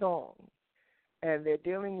her song, and they're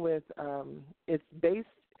dealing with it's based.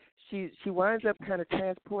 She winds up kind of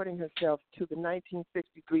transporting herself to the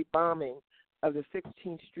 1963 bombing of the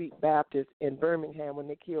 16th Street Baptist in Birmingham when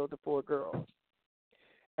they killed the 4 girls.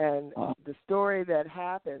 And the story that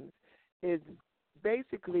happens is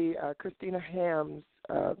basically Christina Ham's,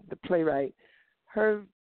 the playwright, her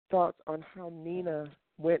thoughts on how Nina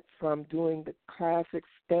went from doing the classic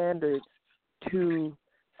standards to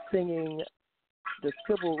singing the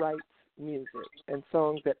civil rights music and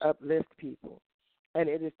songs that uplift people. And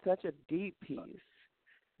it is such a deep piece.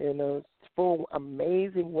 It's full of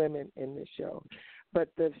amazing women in this show. But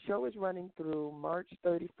the show is running through March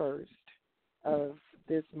 31st of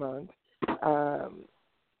this month.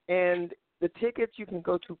 And the tickets, you can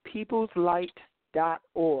go to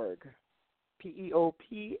peopleslight.org,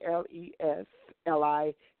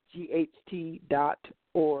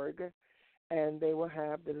 peopleslight.org, and they will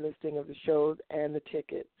have the listing of the shows and the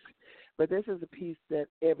tickets. But this is a piece that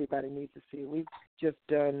everybody needs to see. We've just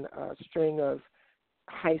done a string of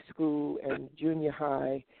high school and junior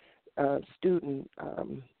high student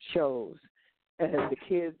shows, and the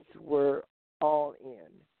kids were all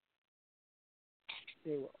in.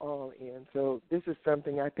 They were all in. So this is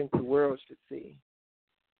something I think the world should see.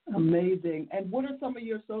 Amazing. And what are some of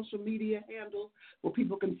your social media handles where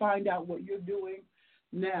people can find out what you're doing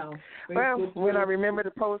now? Well, when I remember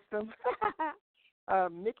to post them.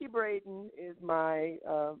 Miche Braden is my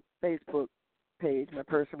Facebook page, my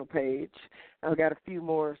personal page. I've got a few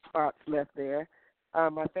more spots left there.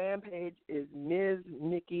 My fan page is Ms.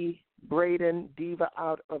 Miche Braden, Diva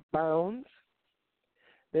Out of Bounds.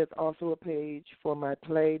 There's also a page for my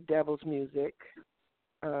play, Devil's Music,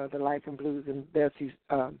 The Life and Blues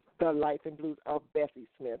of Bessie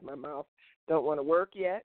Smith. My mouth don't want to work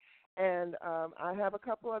yet. And I have a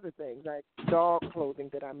couple other things, like dog clothing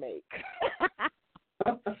that I make.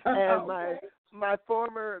 And my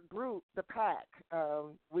former group, The Pack,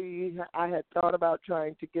 I had thought about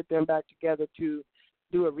trying to get them back together to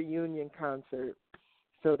do a reunion concert.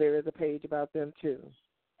 So there is a page about them, too.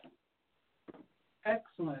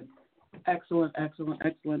 Excellent.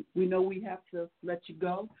 We know we have to let you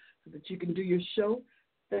go so that you can do your show.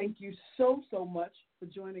 Thank you so much for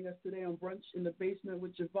joining us today on Brunch in the Basement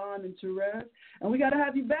with JaVonne and Terez. And we got to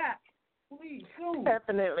have you back, please, soon.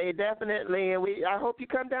 Definitely. And I hope you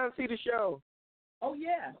come down and see the show. Oh,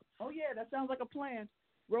 yeah. That sounds like a plan.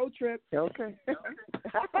 Road trip. Okay.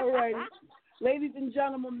 All right. Ladies and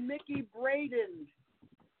gentlemen, Miche Braden.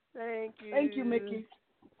 Thank you. Thank you, Miche.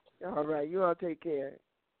 All right. You all take care.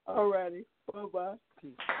 All righty. Bye-bye.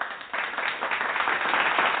 Peace.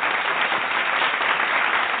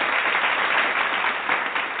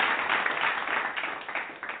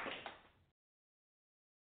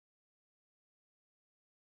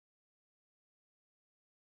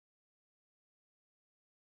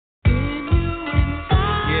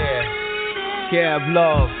 Cab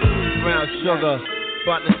Love, Brown Sugar,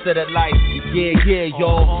 about to set it like, yeah,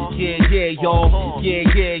 y'all.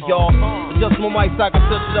 Just my mic so I can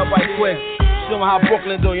touch it up right quick. Show me how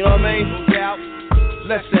Brooklyn do, you know what I mean?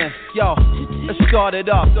 Listen, yo, let's start it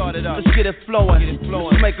up. Let's get it flowing.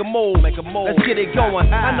 Let's make a move. Let's get it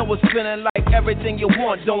going. I know it's feeling like everything you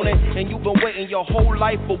want, don't it? And you've been waiting your whole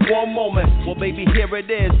life for one moment. Well, baby, here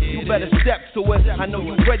it is. You better step to it. I know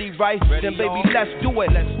you ready, right? Then, baby, let's do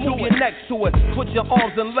it. Move your neck to it. Put your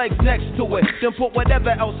arms and legs next to it. Then put whatever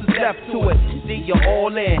else is left to it. See, you're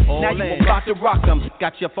all in. Now you about to rock them.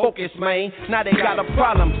 Got your focus, man. Now they got a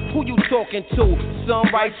problem. Who you talking to?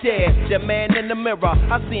 Son right there. The man in the mirror.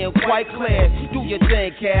 I see him quite clear. Do your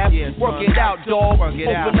thing, Cab. Work it out, dog.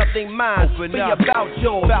 Open up their minds. Be about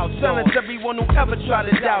yours. Silence everyone who ever try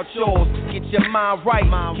to doubt yours. Get your mind right.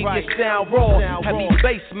 Keep your sound raw. Heavy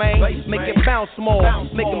bass, man. Make it bounce more.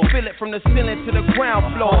 Make them feel it from the ceiling to the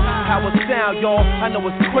ground floor. How it sound, y'all. I know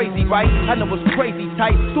it's crazy, right? I know it's crazy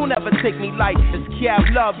tight. Don't ever take me light. It's Cab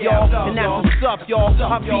Love, y'all. And that's what's up, y'all.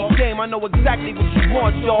 I beat game. I know exactly what you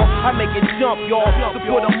want, y'all. I make it jump, y'all. So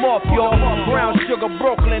put them off, y'all. Brown Sugar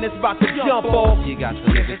Brooklyn, it's about to jump off. You got to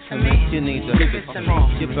give it to me. You need to give it to me.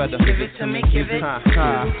 You better give it to me. Give it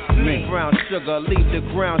to me. Brown Sugar, leave the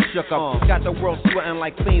ground shook up. Got the world sweating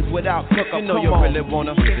like fiends without hookup. You know you really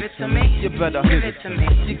wanna give it to me. You better give it to me.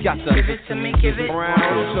 You got to give it to me. Give it Brown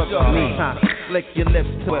Sugar. Flick your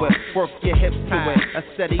lips to it. Work your hips to it. A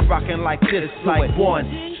steady rocking like this. Like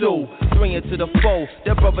 1, 2, 3 into the 4.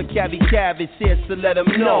 That brother Cabby Cab is here to let him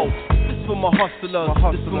know. This for my hustlers.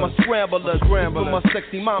 This for my scramblers. This for my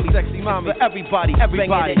sexy mommy. For everybody.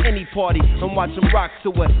 Banging at any party and watch them rock to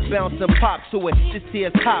it. Bounce and pop to it. This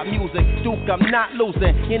here's hot music. Duke, I'm not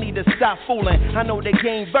losing. You need to stop fooling. I know the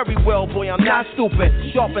game very well, boy. I'm not stupid.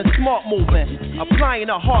 Sharp and smart moving. Applying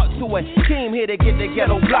a heart to it. Came here to get the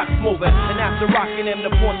ghetto blocks moving. And after rocking them, the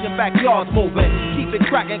porch and backyards moving. Keep it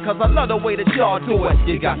cracking, cause I love the way that y'all do it.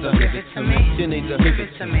 You got to give it to me. You need to give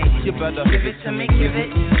it to me. You better give it to me. Give it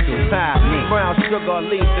to me. Brown Sugar,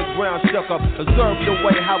 leave the ground shook up. Observe the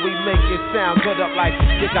way how we make it sound good up like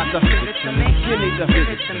you got to give it to me. You need to give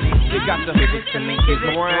it to me. You got to give it to me. Give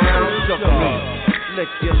it Brown Sugar. Lick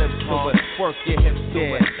your lips to it. Work your hips to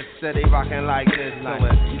it. Steady rocking like this to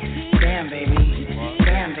it. Damn, baby.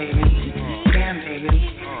 Damn, baby. Damn, baby.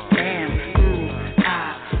 Damn. Ooh,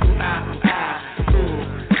 ah, ooh, ah, ooh, ah. Ooh,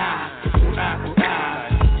 ah, ooh, ah, ooh, ah.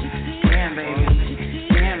 Damn, baby.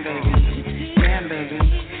 Damn, baby. Damn, baby.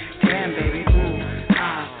 Damn, baby. Ooh,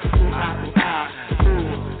 ah, ooh, ah, ooh, ah. Ooh,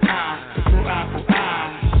 ah, ooh, ah, ooh, ah.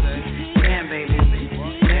 Damn, baby.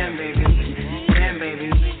 Damn, baby. Damn, baby.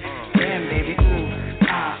 Damn, baby. Ooh,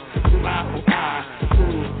 ah, ooh, ah, ooh, ah.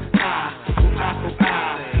 Ooh, ah, ooh, ah, ooh,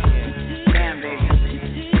 ah. Damn, baby.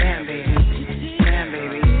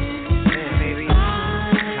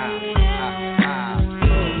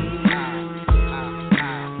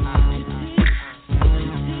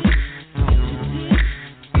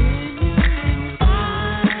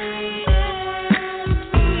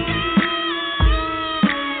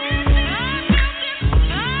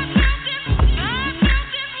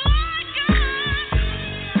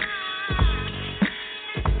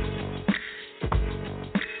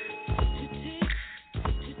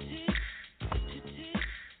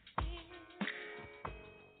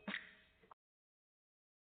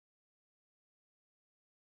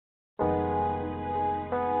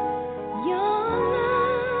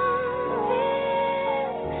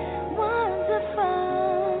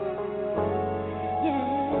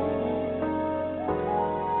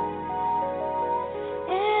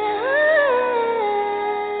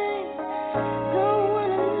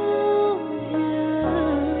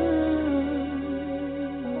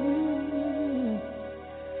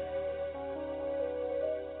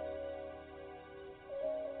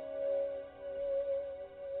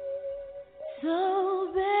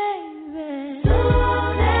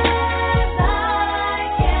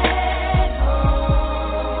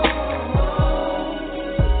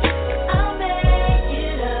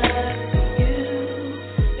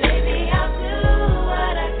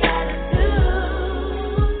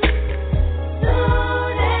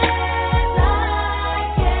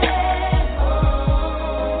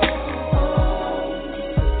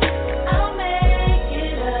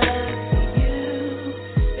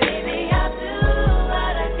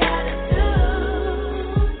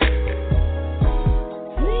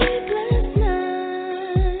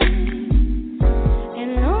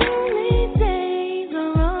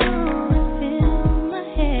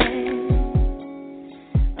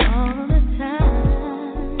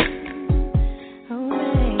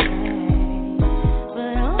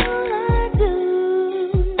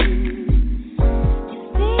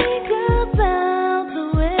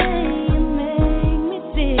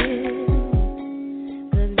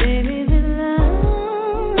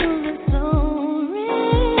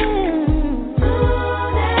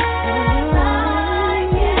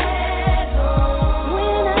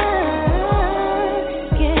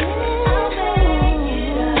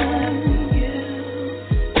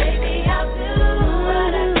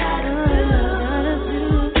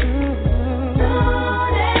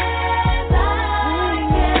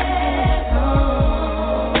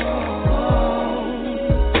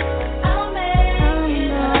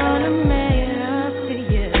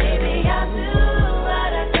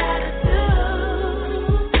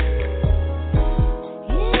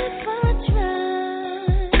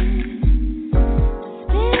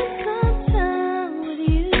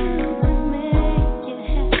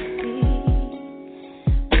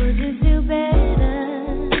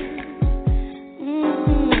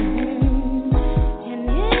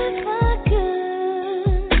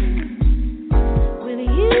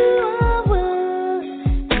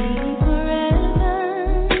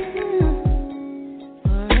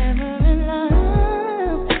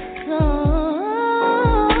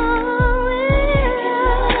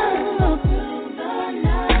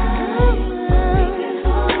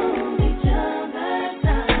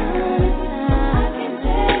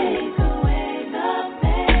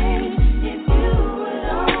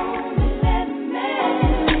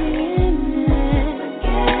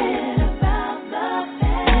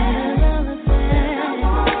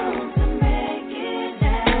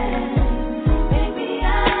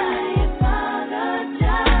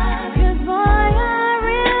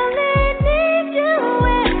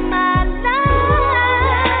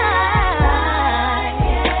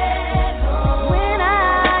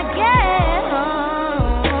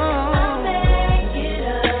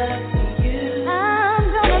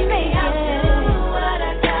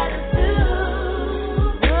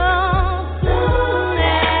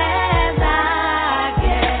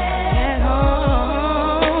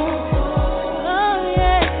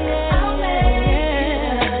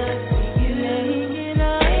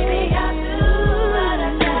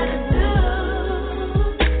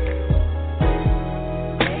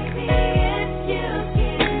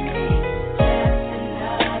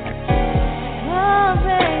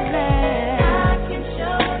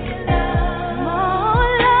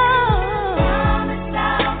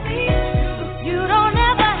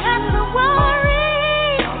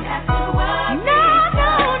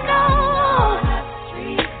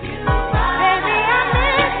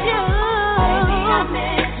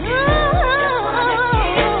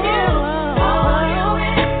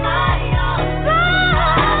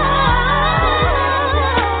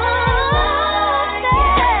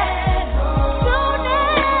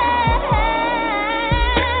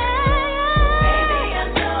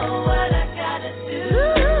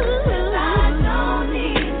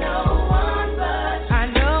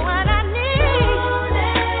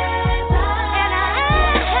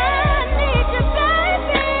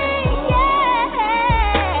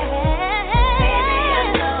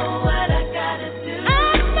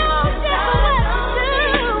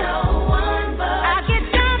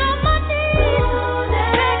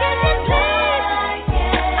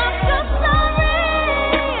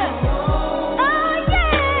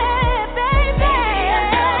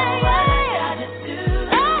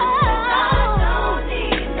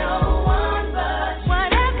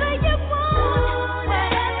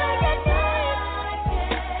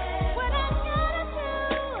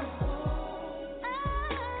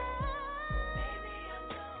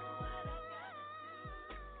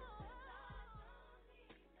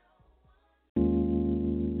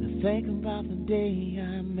 think about the day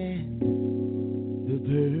I met the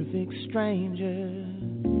perfect stranger.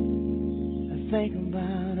 I think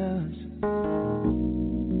about us.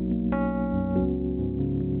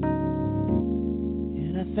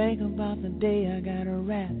 And I think about the day I got a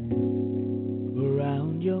wrap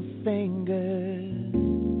around your finger.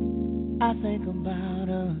 I think about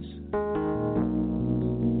us.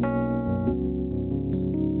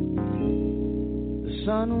 The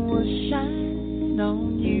sun was shining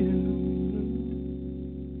on you.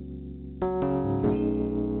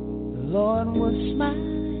 The Lord was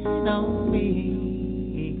smiling on me.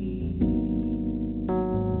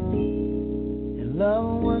 And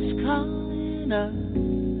love was calling us.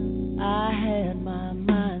 I had my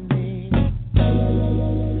mind made.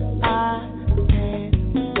 I can't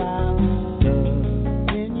stop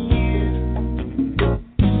loving you.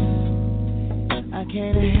 I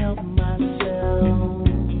can't help myself.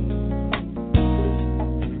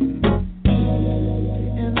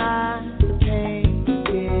 And I can't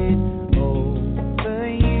get over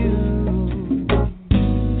you.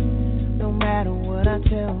 No matter what I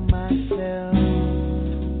tell myself.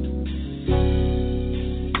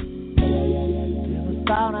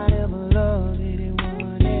 Thought I'd ever love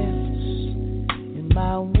anyone else in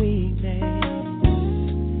my weakness.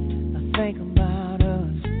 I think about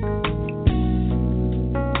us.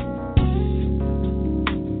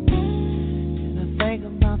 And I think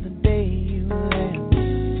about the day you left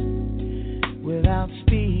without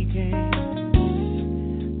speaking.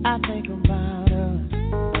 I think about us.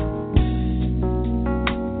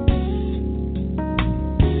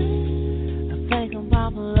 I think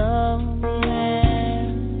about the love we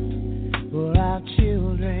had for our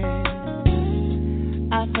children.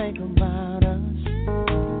 I think about us.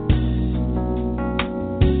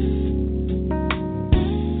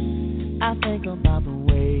 I think about the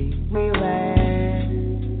way we laughed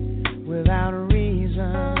without a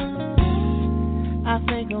reason. I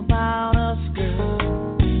think about us, girl.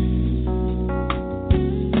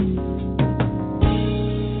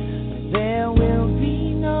 There will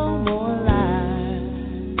be no more lies.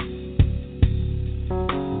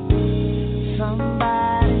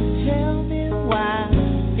 Somebody tell me why I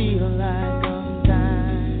feel like I'm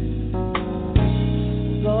dying.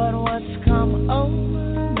 Lord, what's come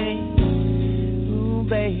over me? Ooh,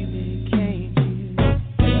 baby, can't you?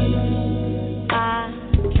 I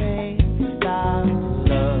can't stop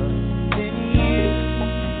loving you.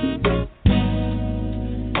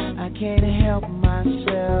 I can't help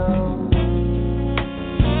myself.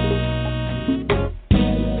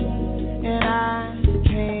 And I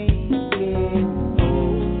can't get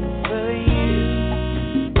over you.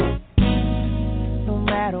 No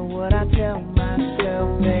matter what I tell myself,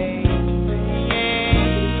 baby.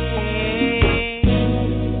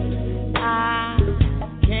 I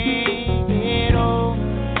can't get over.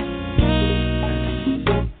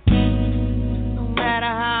 No matter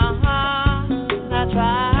how hard I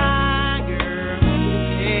try, girl.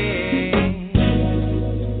 Yeah.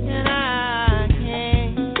 And I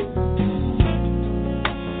can't.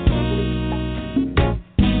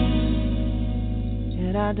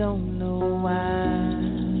 And I don't know why.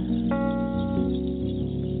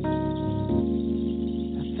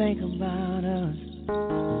 I think about us.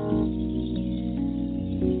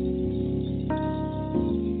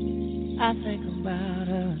 I think about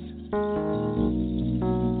us.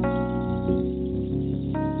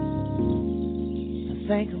 I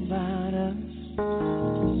think about us. Think about us.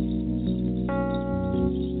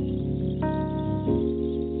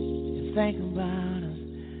 Think about us.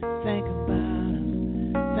 Think about us.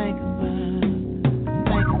 Think about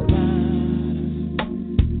us.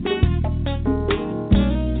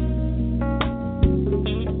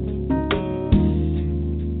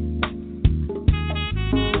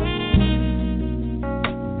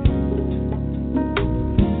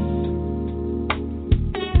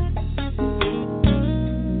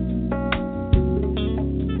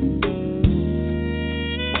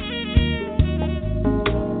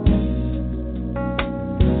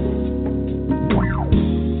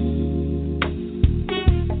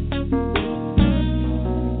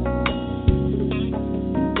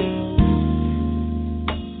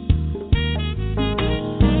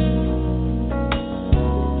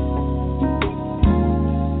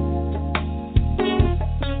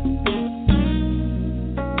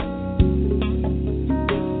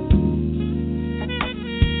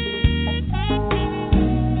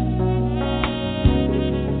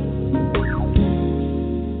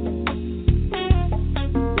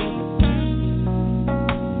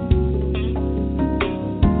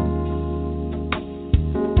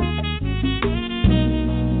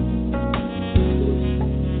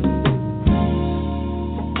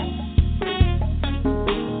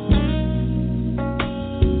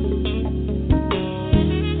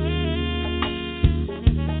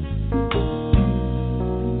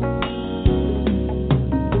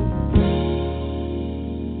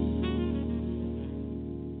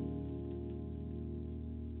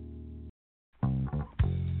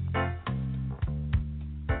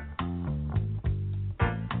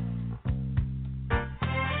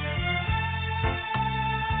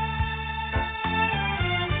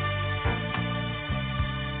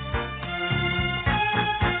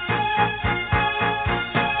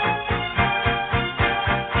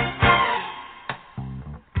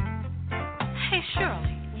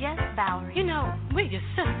 your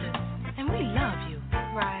sisters, and we love you.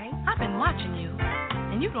 Right. I've been watching you,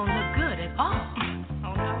 and you don't look good at all.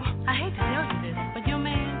 Oh, no. I hate to tell you this, but your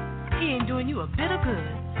man, he ain't doing you a bit of good.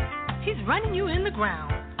 He's running you in the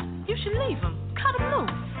ground. You should leave him. Cut him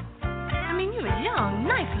loose. I mean, you're a young,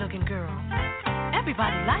 nice-looking girl.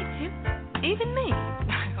 Everybody likes you, even me.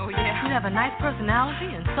 Oh, yeah. You have a nice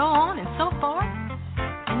personality and so on and so forth.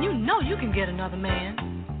 And you know you can get another man.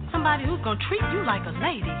 Somebody who's going to treat you like a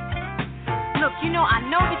lady. Look, you know, I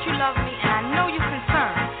know that you love me and I know you're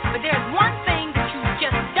concerned. But there's one thing that you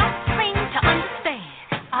just don't seem to understand.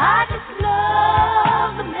 I just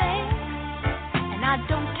love the man, and I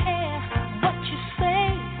don't care what you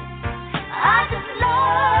say. I just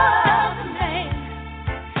love the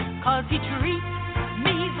man, 'cause he treats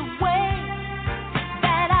me the way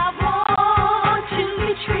that I want to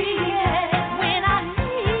be treated. When I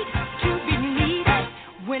need to be needed,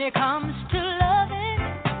 when it comes to loving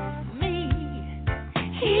me,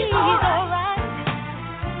 he's alright.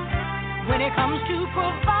 When it comes to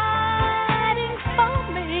providing for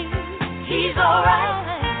me, he's alright.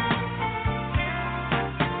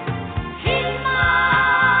 He's my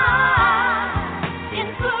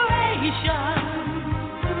inspiration.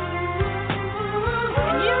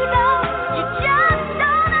 And you know, you just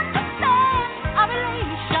don't understand our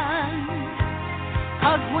relation.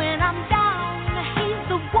 'Cause when I'm down, he's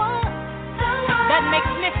the one that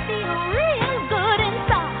makes me feel real good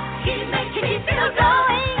inside. He makes me feel going.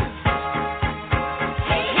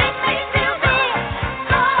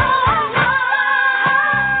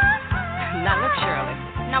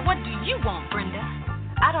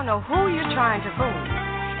 I don't know who you're trying to fool.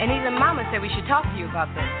 And even Mama said we should talk to you about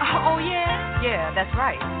this. Oh, yeah? Yeah, that's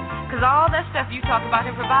right. 'Cause all that stuff you talk about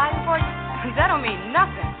him providing for you, that don't mean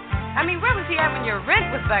nothing. I mean, where was he at when your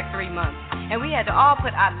rent was back 3 months? And we had to all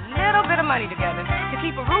put a little bit of money together to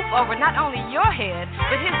keep a roof over not only your head,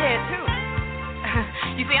 but his head too.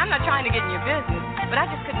 You see, I'm not trying to get in your business, but I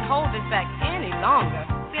just couldn't hold this back any longer.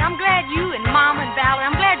 See, I'm glad you and Mama and Valerie,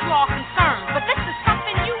 I'm glad you're all concerned, but this is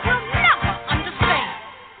something you will never understand.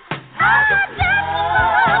 I just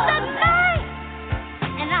love that man,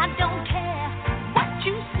 and I don't care what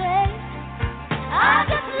you say. I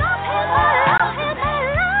just love him, I love him, I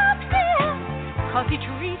love him, 'cause he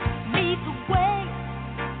treats me the way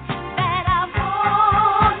that I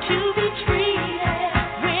want to be treated.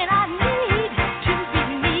 When I need to be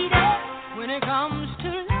needed, when it comes to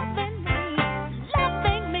loving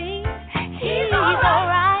me, he's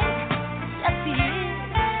alright. Yes, he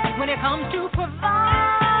is. When it comes to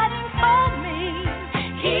providing for me,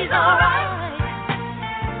 he's alright.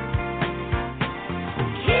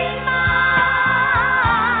 He's my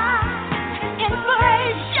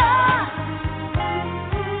inspiration.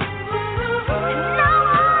 And no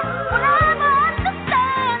one will ever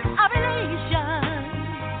understand our relation.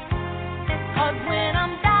 'Cause when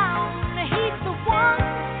I'm down, he's the one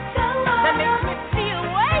that makes me feel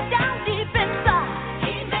way down deep inside.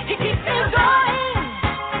 He keeps me going.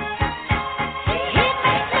 He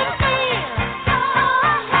makes me feel so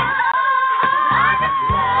alive. I just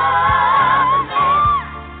love the man.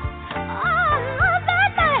 Oh, I love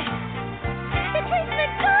that man. He treats me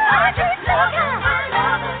good. I just love him. I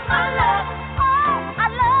love him. I love him. Oh, I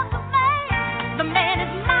love the man. The man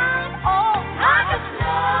is mine. Oh, I just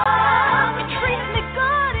love him. He treats me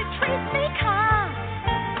good. He treats me kind.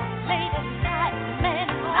 Late at night, the man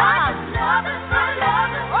is mine. I just love him. I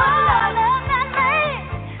love him. Oh, I love that man.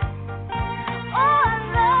 Oh, I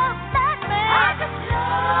love that man. I just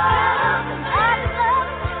love him. I just love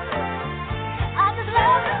him. I just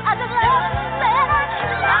love him. I just love him. Man, I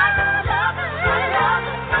just love him. I love him. I love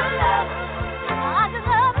him. I love him. I just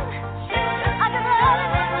love him. I just love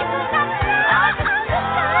him. You can stop me. I just love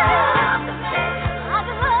him. I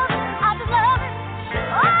just love him. I just love him.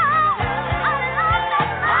 Oh, I love that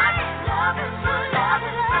man. I just love him. I love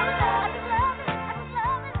him. I just love him. I just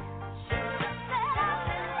love him.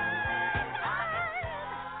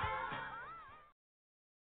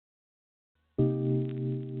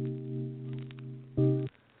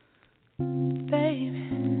 Baby,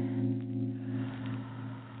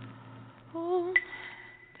 oh,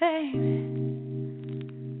 baby,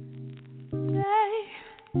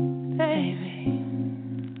 baby,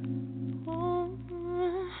 oh,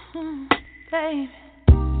 baby.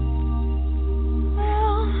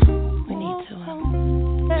 We need to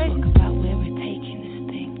talk about where we're taking this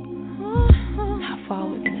thing. How far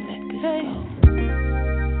we're gonna let this go.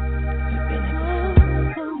 We've been here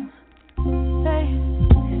before.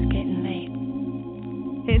 It's getting late.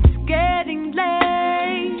 It's getting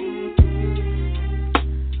late.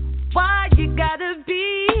 Why you gotta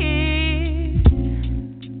be here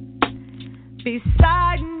beside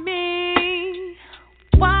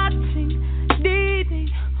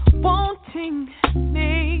wanting me.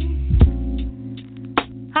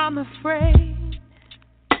 I'm afraid.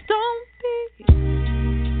 Don't be.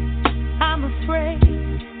 I'm afraid.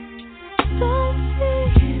 Don't be.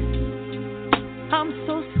 I'm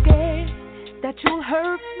so scared that you'll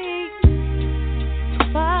hurt me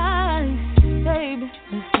twice, baby.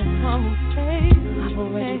 Listen, I've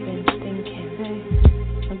already been thinking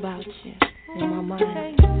about you in my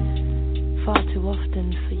mind far too often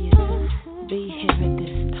for you to be here at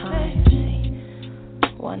this time. See,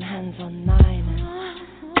 one hand's on 9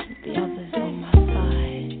 and the other's on my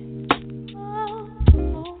side.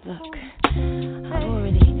 Look, I've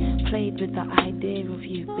already played with the idea of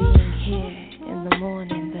you being here in the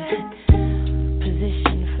morning, the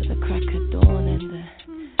position for the crack of dawn and the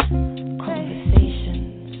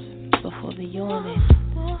conversations before the yawning.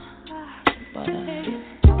 But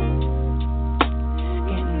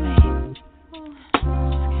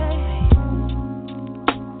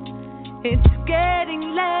it's getting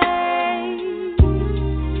late.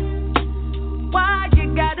 Why you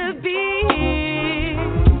gotta be here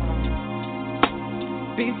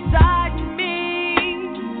beside me,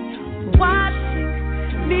 watching,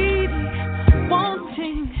 needing,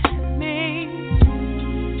 wanting me?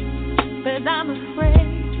 But I'm afraid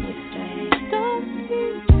you say don't be.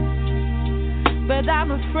 But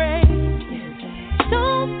I'm afraid you say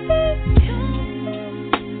don't be.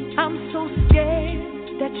 I'm so scared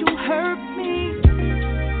that you hurt me.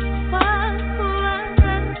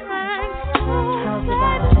 How's about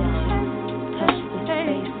I let you touch the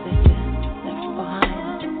space that you left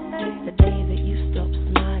behind? The day that you stopped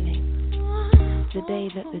smiling, the day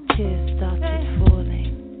that the tears started falling.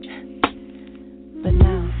 But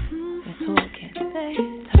now we're talking,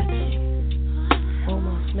 touching,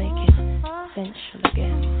 almost making sensual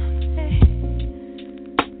again.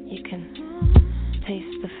 You can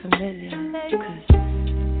taste the familiar, 'cause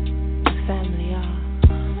family are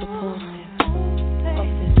supportive of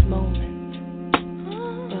this moment,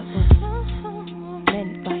 but what's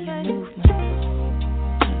meant by your movement,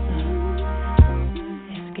 'cause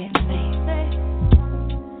it's getting late.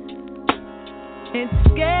 It's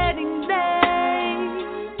getting late.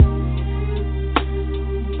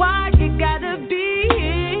 Why you gotta be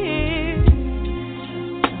here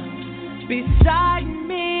beside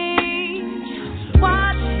me,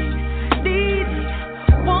 watching, needing,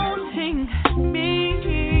 wanting me?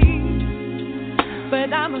 But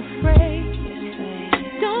I'm afraid.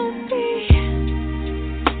 Don't be.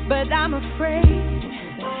 But I'm afraid.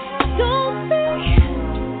 Don't be.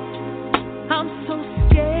 I'm so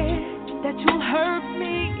scared that you'll hurt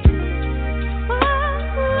me.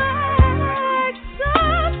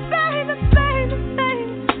 Baby, baby, baby.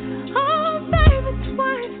 Oh, baby,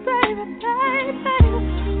 twice, baby, baby, baby.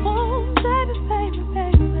 Oh, baby, baby,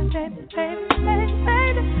 baby, baby, baby, baby,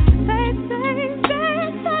 baby, baby, baby,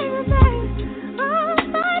 baby, baby. Oh,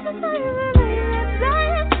 baby, baby, baby,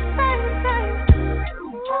 baby, baby.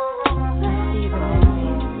 See the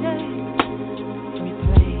memories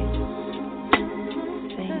replayed.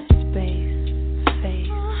 Same space,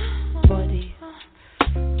 face, body.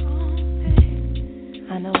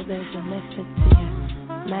 I know there's a method to your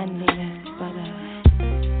manliness, but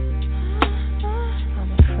I'm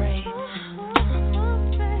afraid.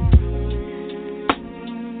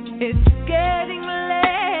 It's getting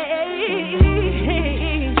late.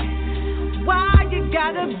 Why you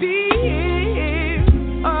gotta be here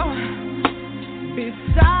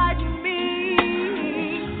beside me,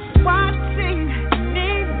 watching,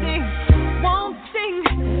 needing, wanting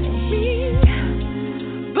me?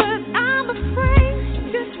 But I'm afraid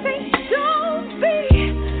to say don't be.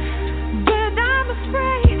 But I'm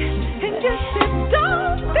afraid, and just say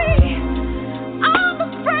don't be. I'm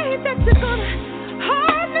afraid that you're gonna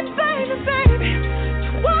hurt me, baby, baby.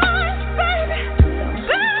 Twice, baby,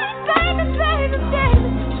 baby, baby, baby, baby.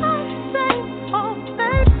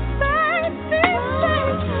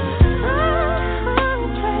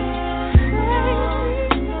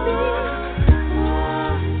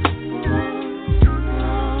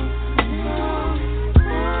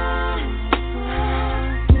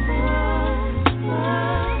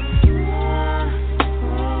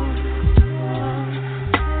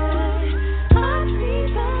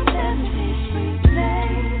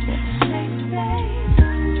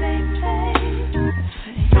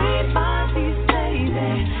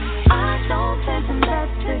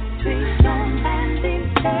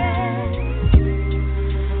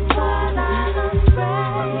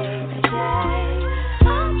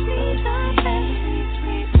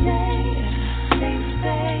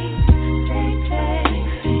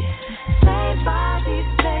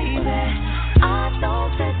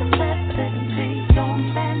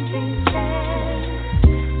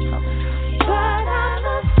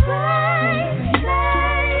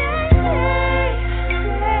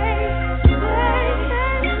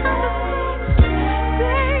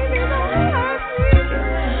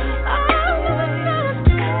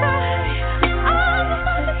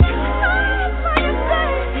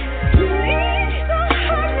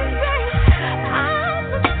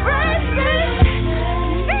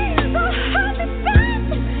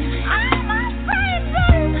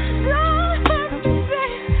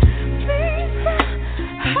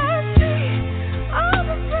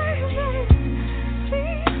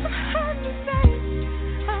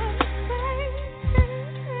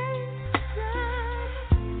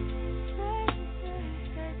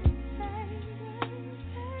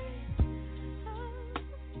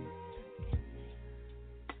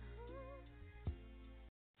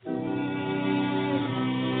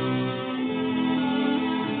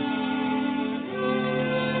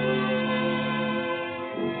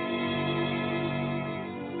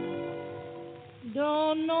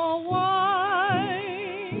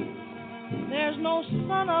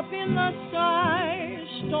 up in the sky,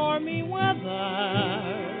 stormy weather.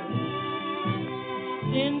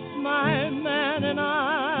 Since my man and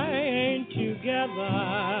I ain't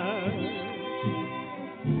together,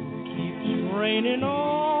 keeps raining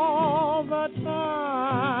all the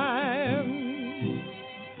time.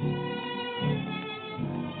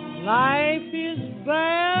 Life is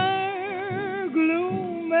bare,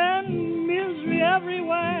 gloom and misery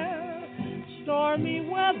everywhere, stormy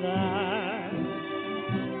weather.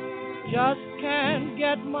 Just can't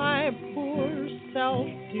get my poor self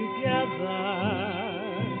together.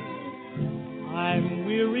 I'm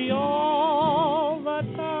weary all the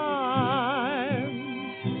time,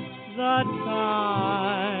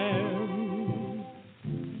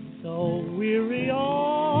 so weary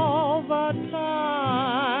all the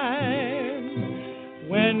time.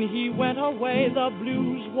 When he went away, the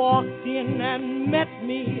blues walked in and met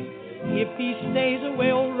me. If he stays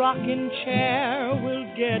away, old rocking chair will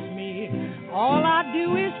get me. All I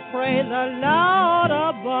do is pray the Lord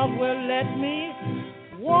above will let me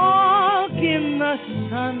walk in the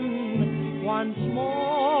sun once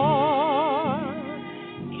more.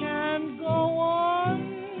 Can't go on.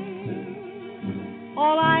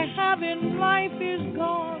 All I have in life is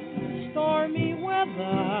gone, stormy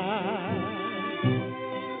weather.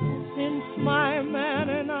 Since my man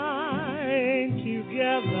and I ain't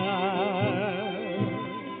together,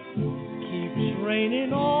 keeps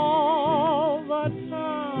raining all the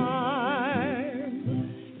time,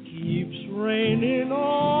 keeps raining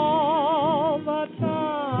all the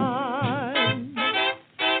time.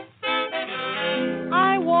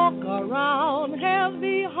 I walk around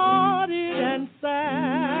heavy-hearted and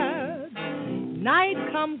sad. Night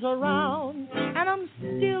comes around and I'm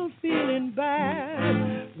still feeling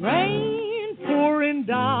bad. Rain pouring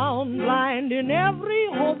down, blinding every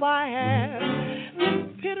hope I had. This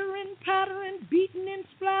pittering, pattering, beating and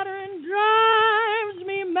splattering drives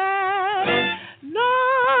me mad.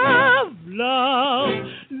 Love, love,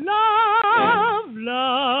 love,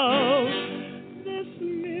 love. This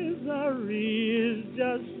misery is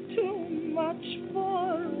just too much for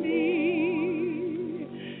me.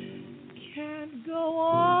 Can't go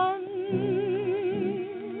on.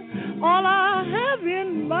 All I have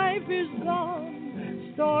in life is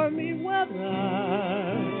gone, stormy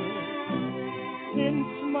weather. Since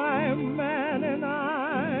my man and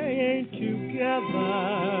I ain't together,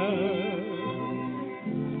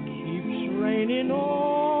 keeps raining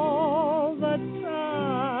all the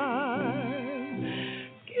time,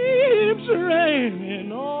 keeps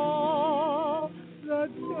raining all the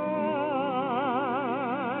time.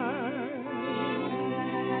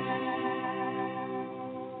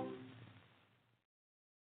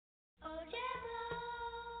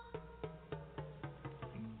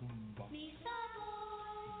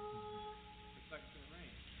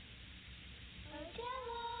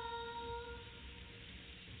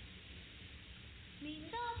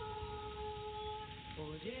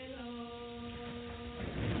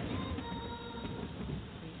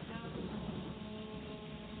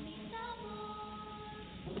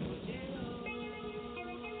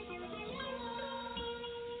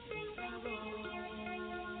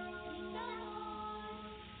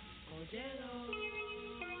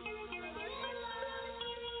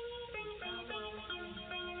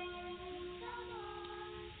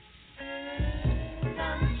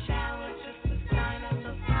 Sun shower, just a sign of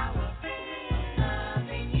the power of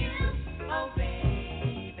loving you.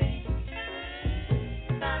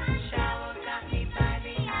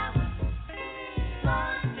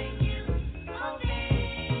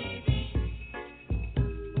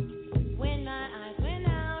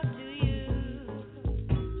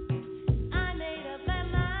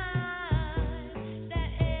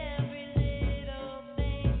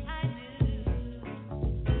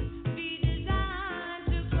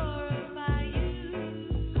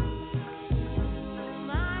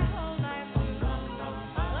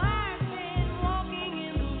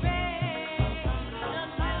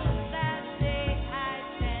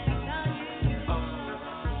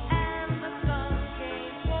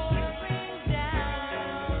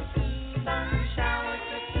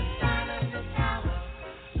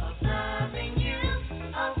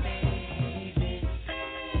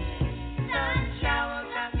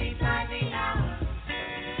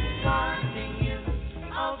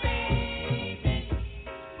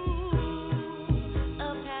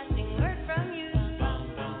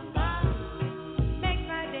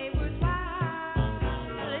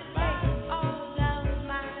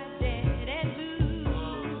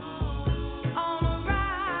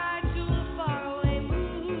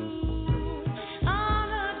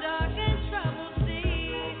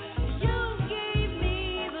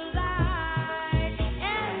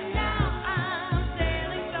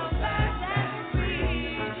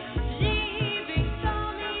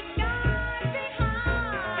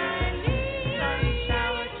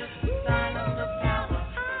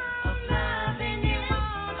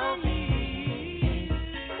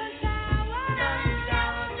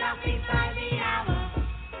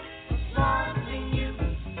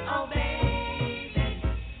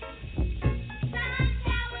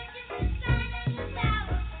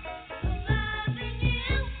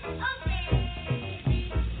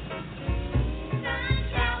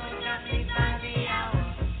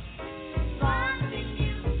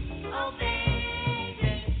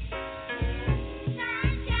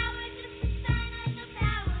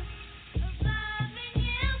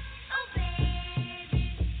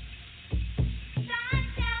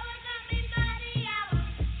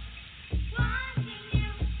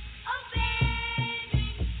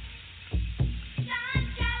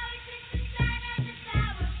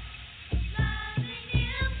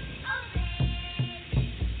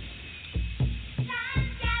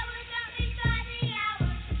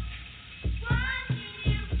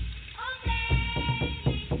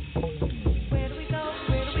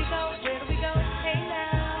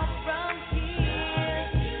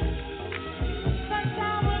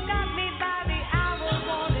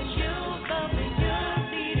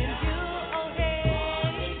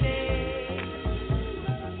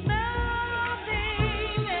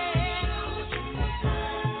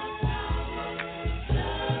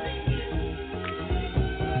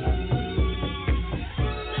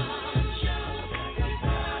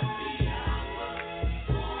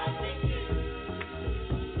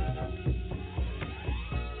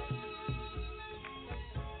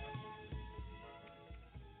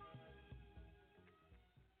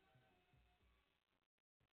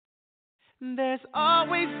 There's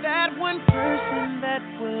always that one person that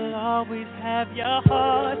will always have your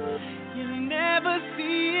heart. You never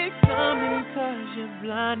see it coming 'cause you're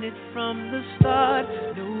blinded from the start.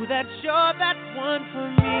 Know that you're that one for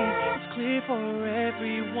me. It's clear for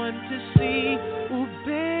everyone to see. Ooh,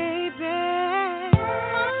 baby.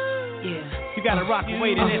 Yeah, you gotta rock and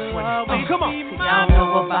wait in this one. Oh, come on. Y'all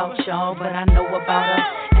know about y'all, but I know about us.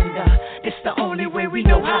 And it's the only way we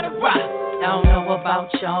know how to rock. I don't know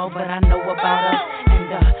about y'all, but I know about us.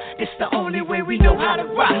 And it's the only way we know how to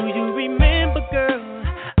rock. Do you remember, girl,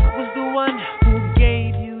 I was the one who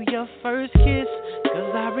gave you your first kiss?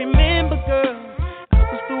 'Cause I remember, girl, I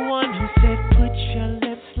was the one who said put your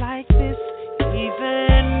lips like this.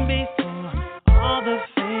 Even before all the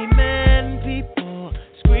fame and people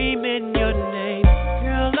screaming your name.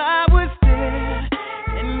 Girl, I was there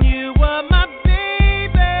and you were my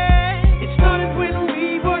baby. It started when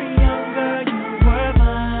we were younger, you were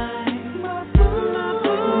mine.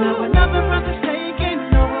 Now another brother's taking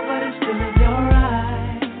over, but it's still in your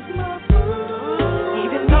eyes.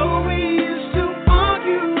 Even though we used to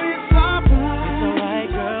argue, it's alright. It's alright,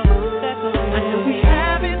 girl, that's okay. I know we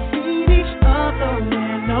haven't seen each other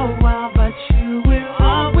in a while, but you will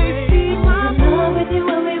always be my love with you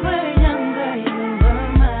when we were younger, you were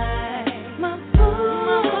mine. My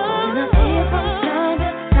fool. And I see it from time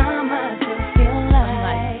to time, I still feel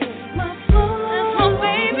like my fool. That's my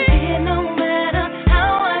baby. And no matter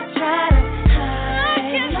how I try to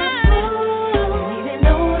hide, my fool. And even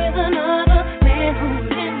though there's another man who's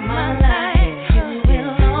in my life, you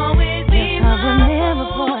will always be my fool. I remember,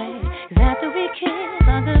 boy, 'cause after we kissed,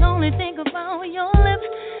 I could only think about your lips.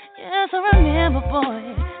 Yes, I remember, boy,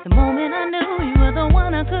 the moment I knew you were the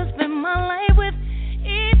one I could spend my life with.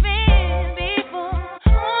 Even before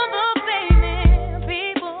all the famous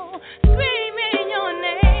people screaming your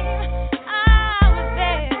name, I was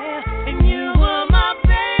there and you were my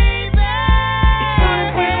baby. It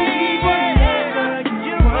started when we were younger,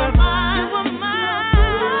 you were mine. You were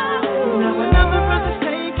mine. Now another brother's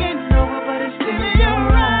taking over, but it's still in your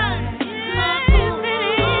eyes.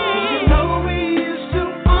 Even though we used to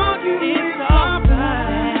argue, it's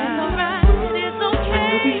alright. It's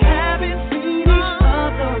okay. We haven't seen each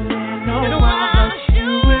other in a while, but you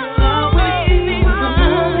will always be my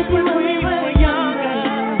love when we were younger.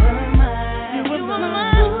 You were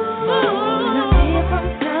mine. And I see it from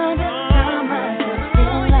time to time, I just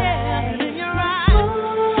feel like In your eyes,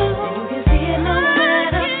 and you can see it no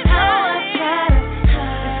matter how I try to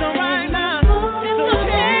hide. it's alright now. It's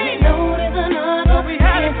okay. You know there's another We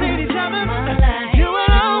haven't seen each other. my life. You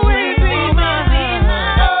will always be my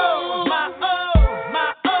oh, my boo.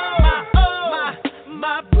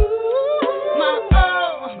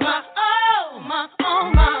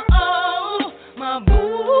 My boo.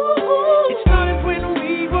 It started when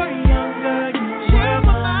we were younger. You were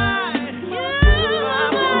mine.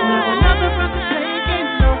 Now another brother's taking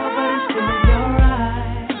over, but it's still in your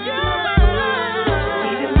eyes.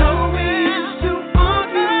 Even though we used to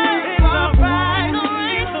argue, it's alright.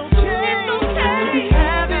 It's okay. We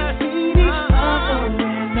haven't seen each other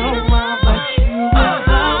in a while, but you will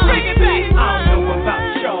always be I don't know about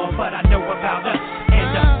y'all, but I know about us.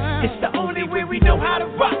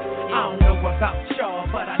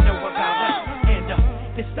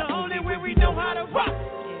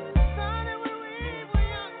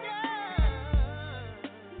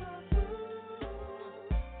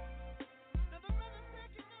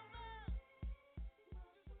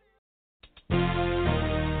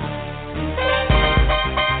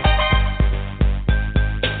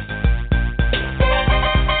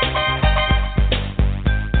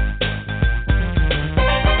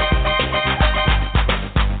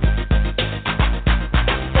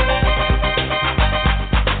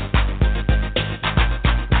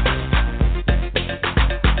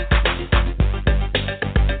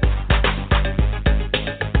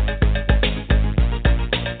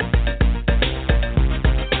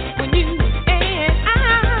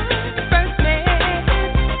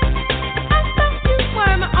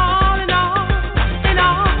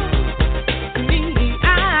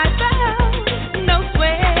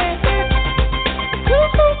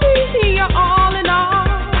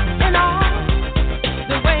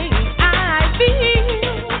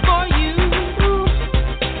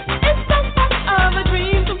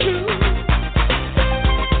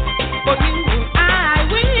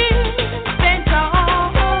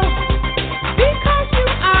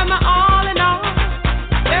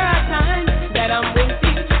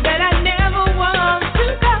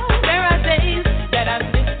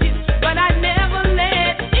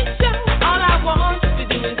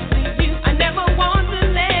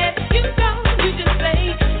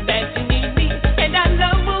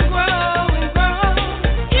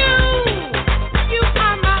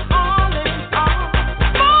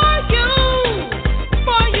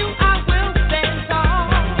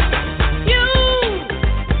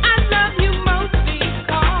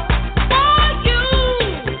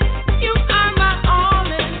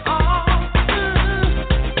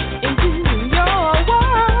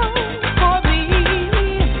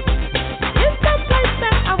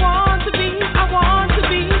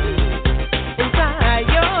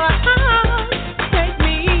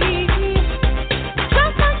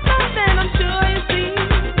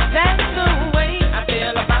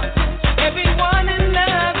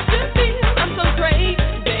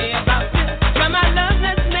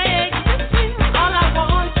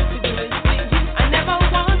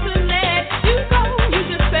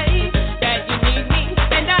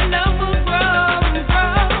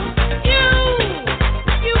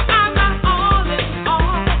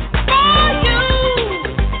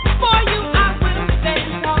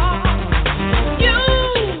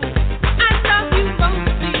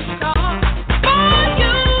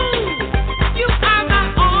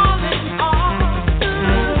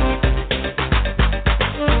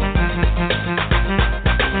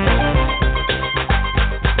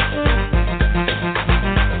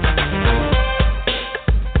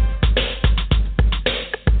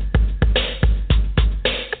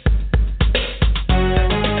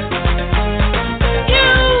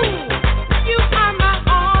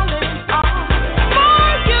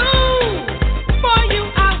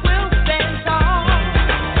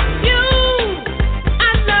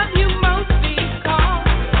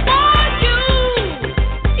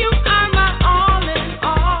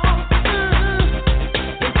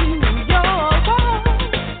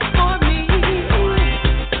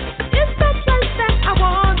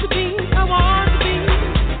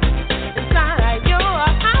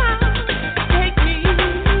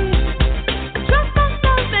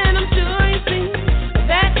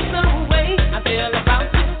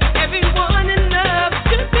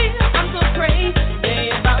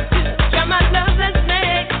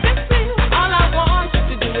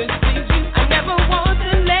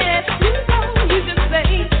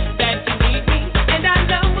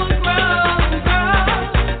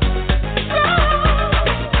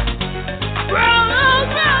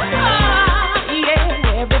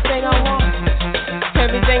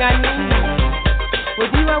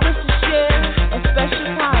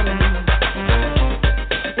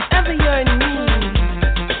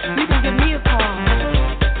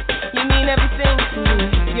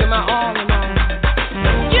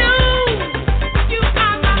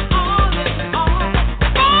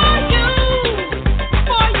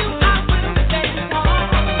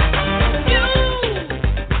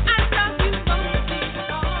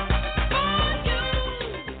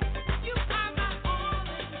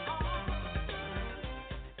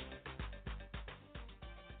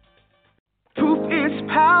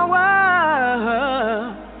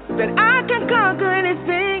 that I can conquer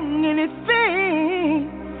anything, anything.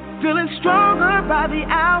 Feeling stronger by the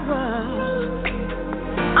hour.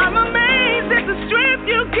 I'm amazed at the strength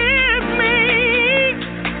you give me.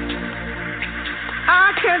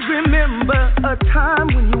 I can't remember a time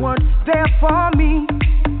when you weren't there for me,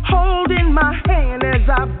 holding my hand as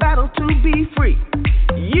I battle to be free.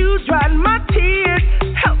 You dried my tears,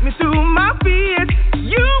 helped me through my fears.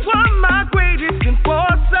 You were my greatest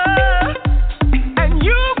enforcer, and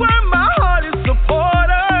you were my hardest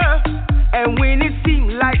supporter. And when it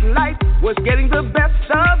seemed like life was getting the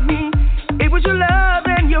best of me, it was your love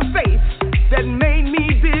and your faith that made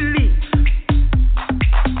me believe.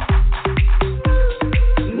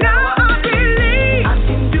 Now I believe I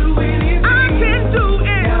can do anything. I can do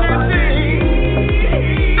anything.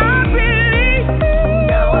 I believe.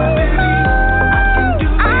 Now I believe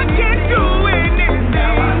I can do anything.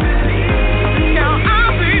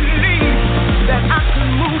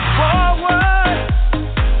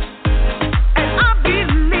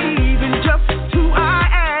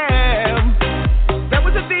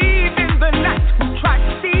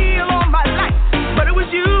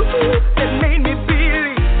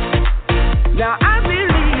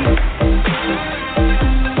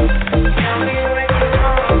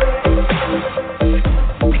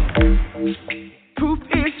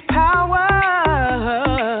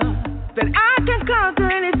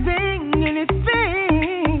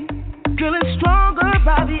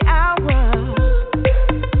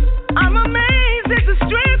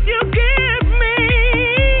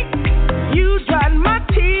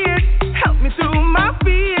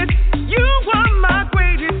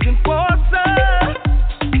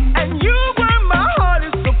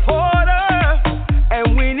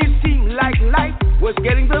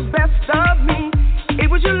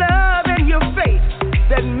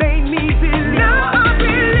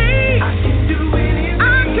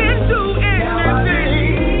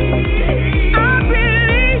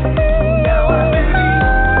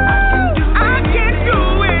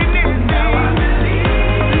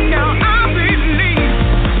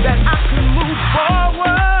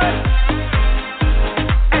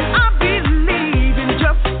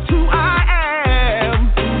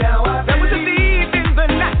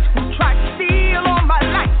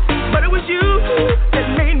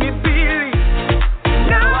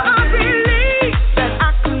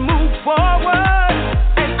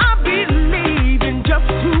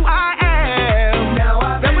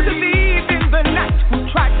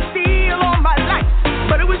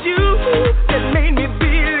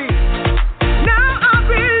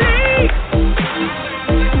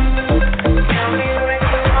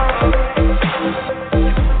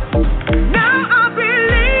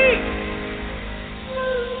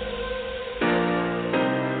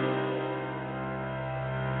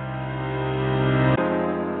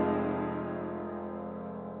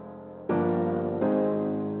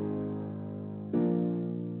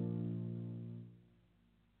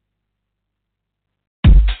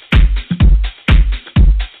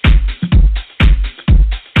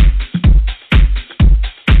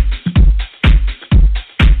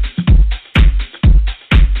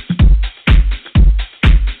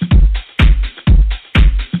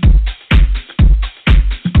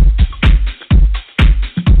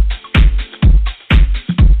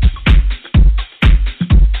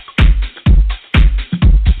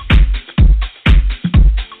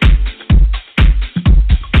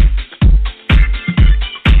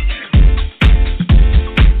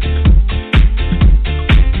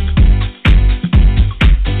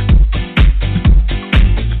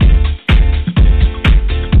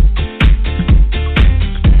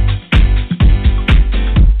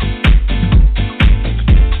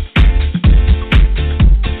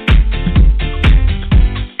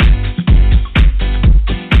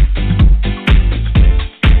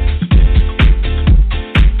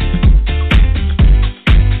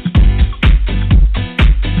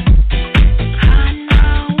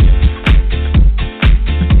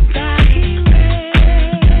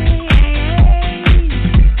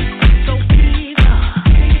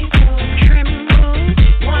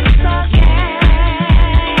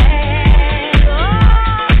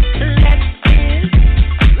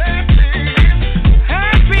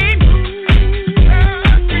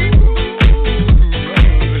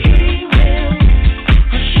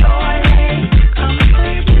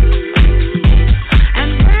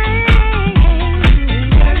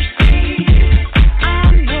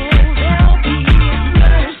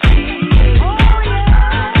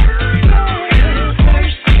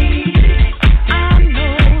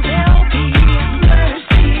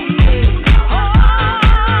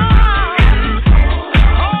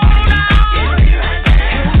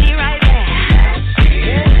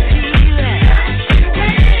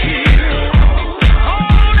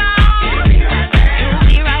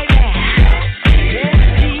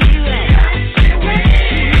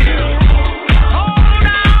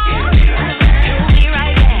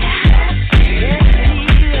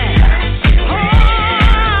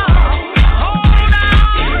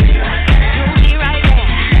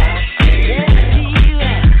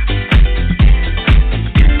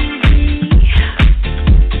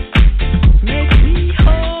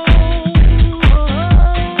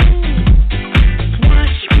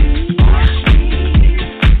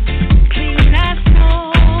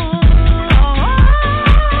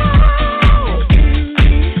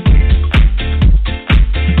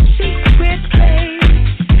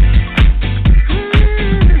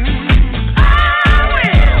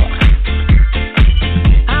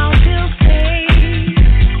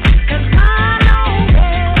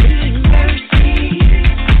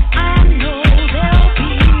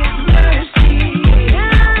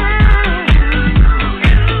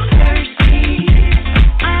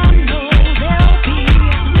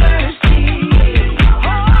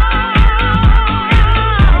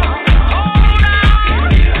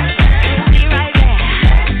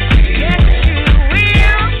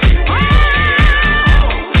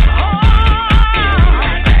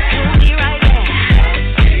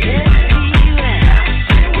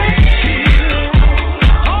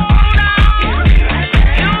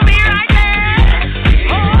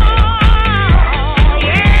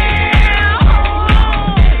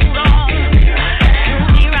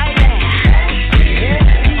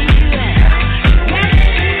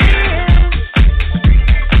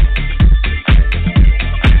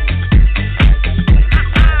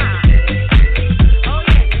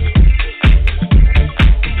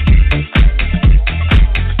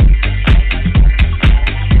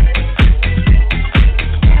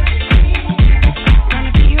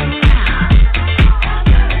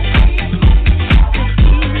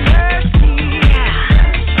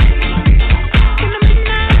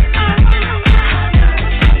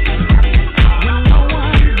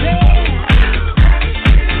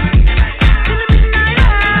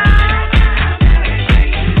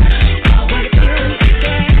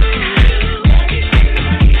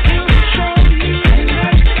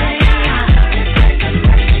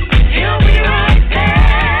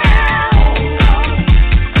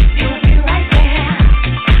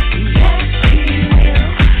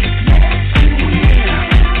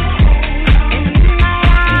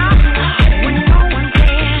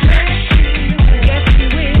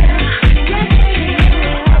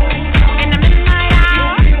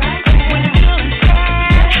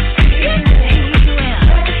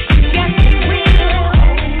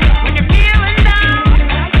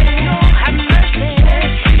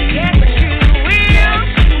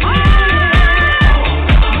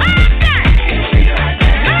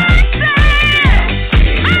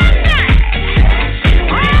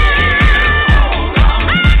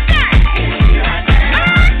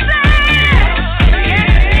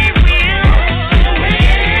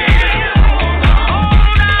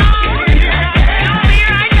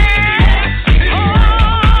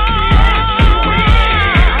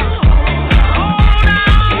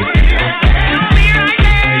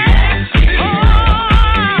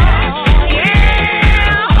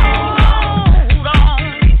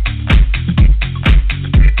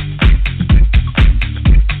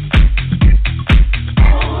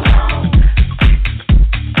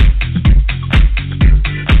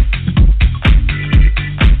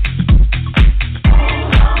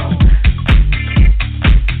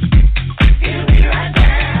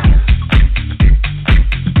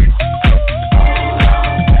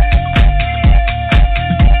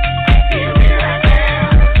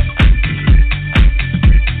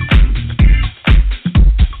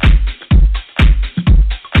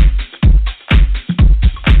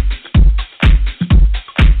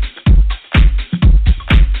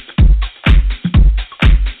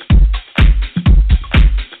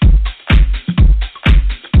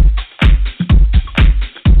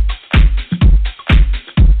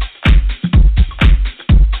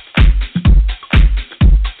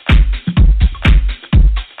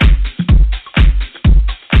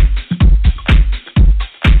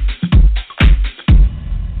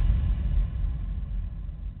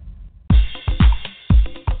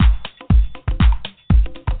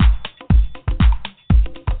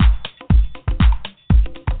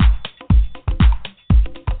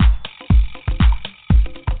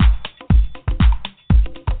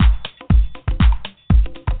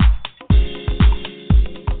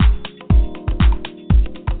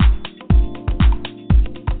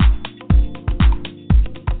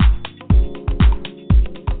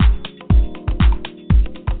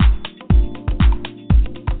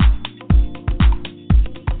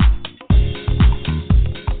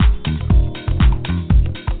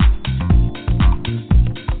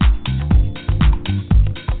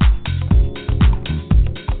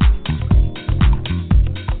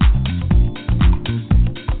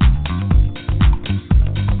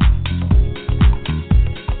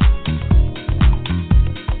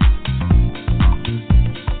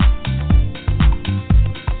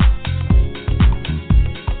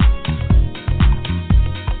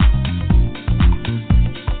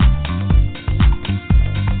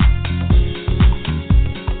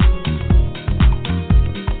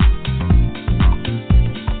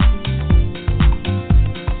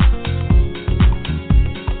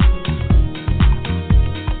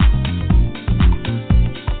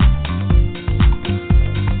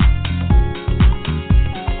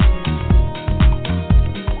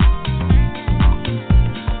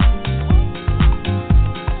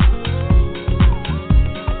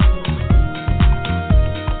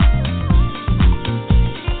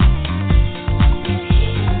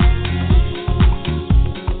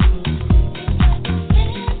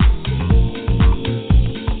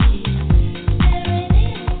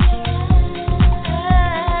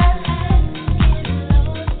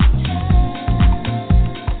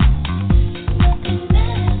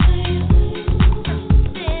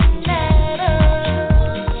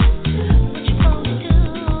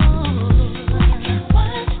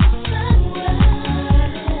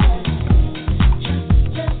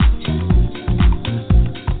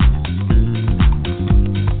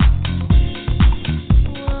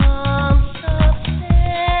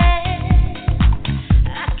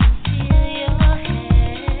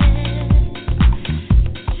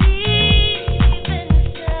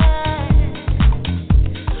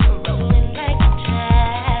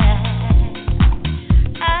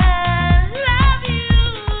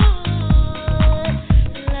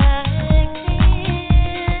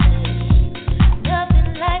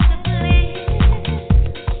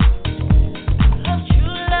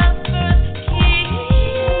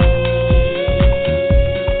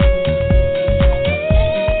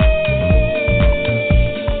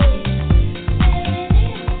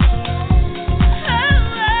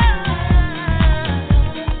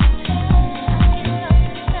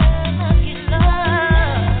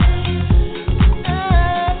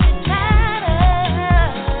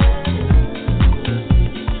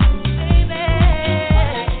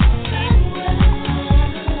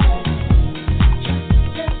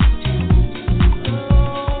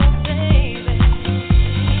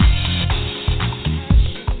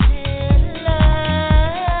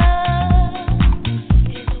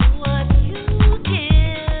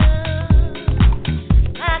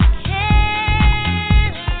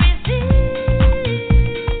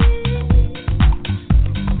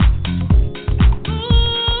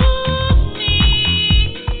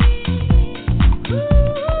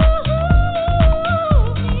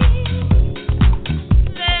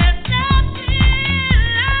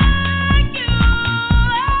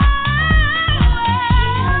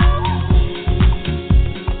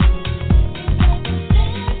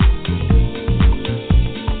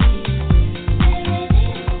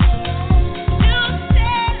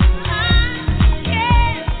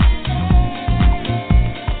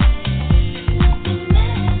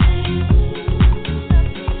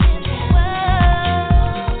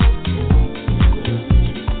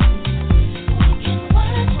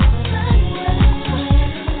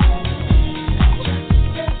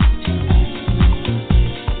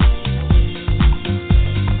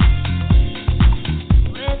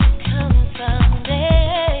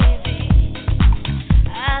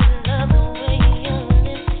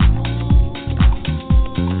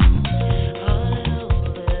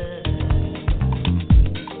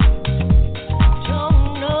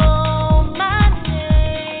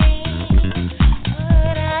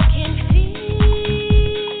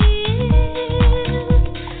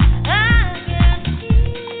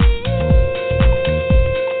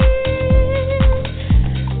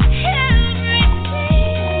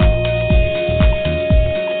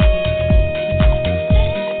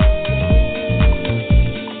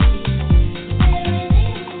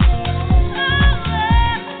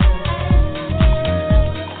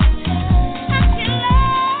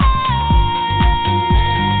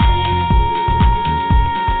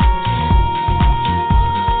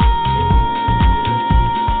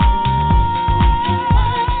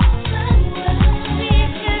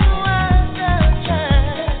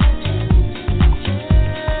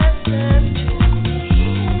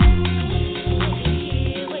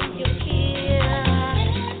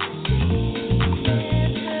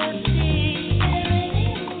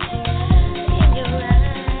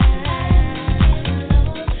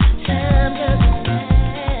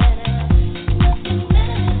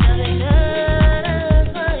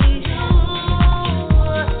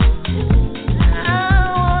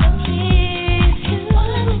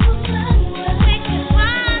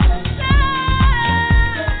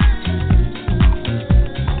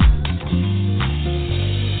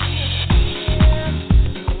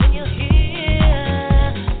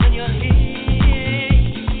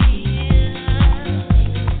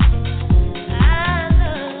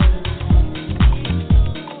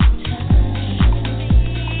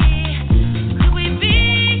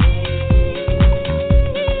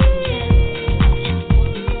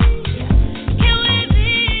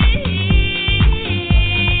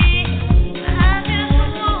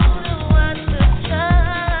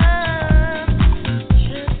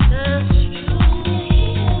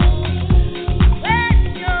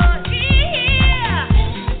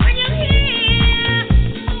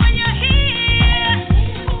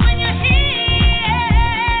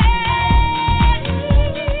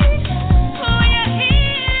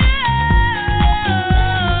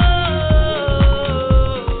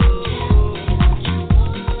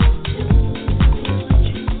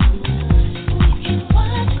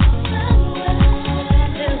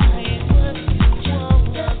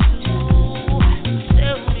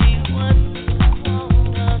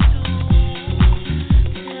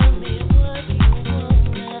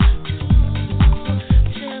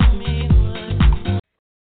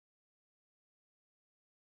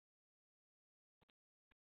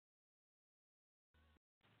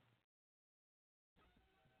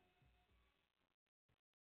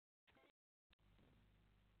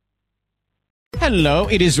 Hello,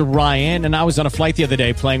 it is Ryan, and I was on a flight the other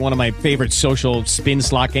day playing one of my favorite social spin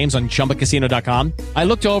slot games on ChumbaCasino.com. I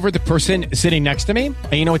looked over at the person sitting next to me,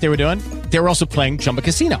 and you know what they were doing? They were also playing Chumba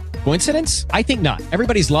Casino. Coincidence? I think not.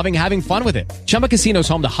 Everybody's loving having fun with it. Chumba Casino is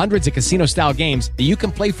home to hundreds of casino-style games that you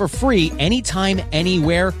can play for free anytime,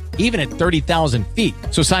 anywhere, even at 30,000 feet.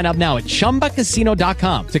 So sign up now at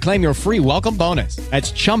ChumbaCasino.com to claim your free welcome bonus.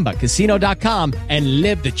 That's ChumbaCasino.com and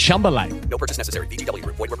live the Chumba life. No purchase necessary. VGW.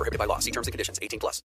 Void where prohibited by law. See terms and conditions. 18+.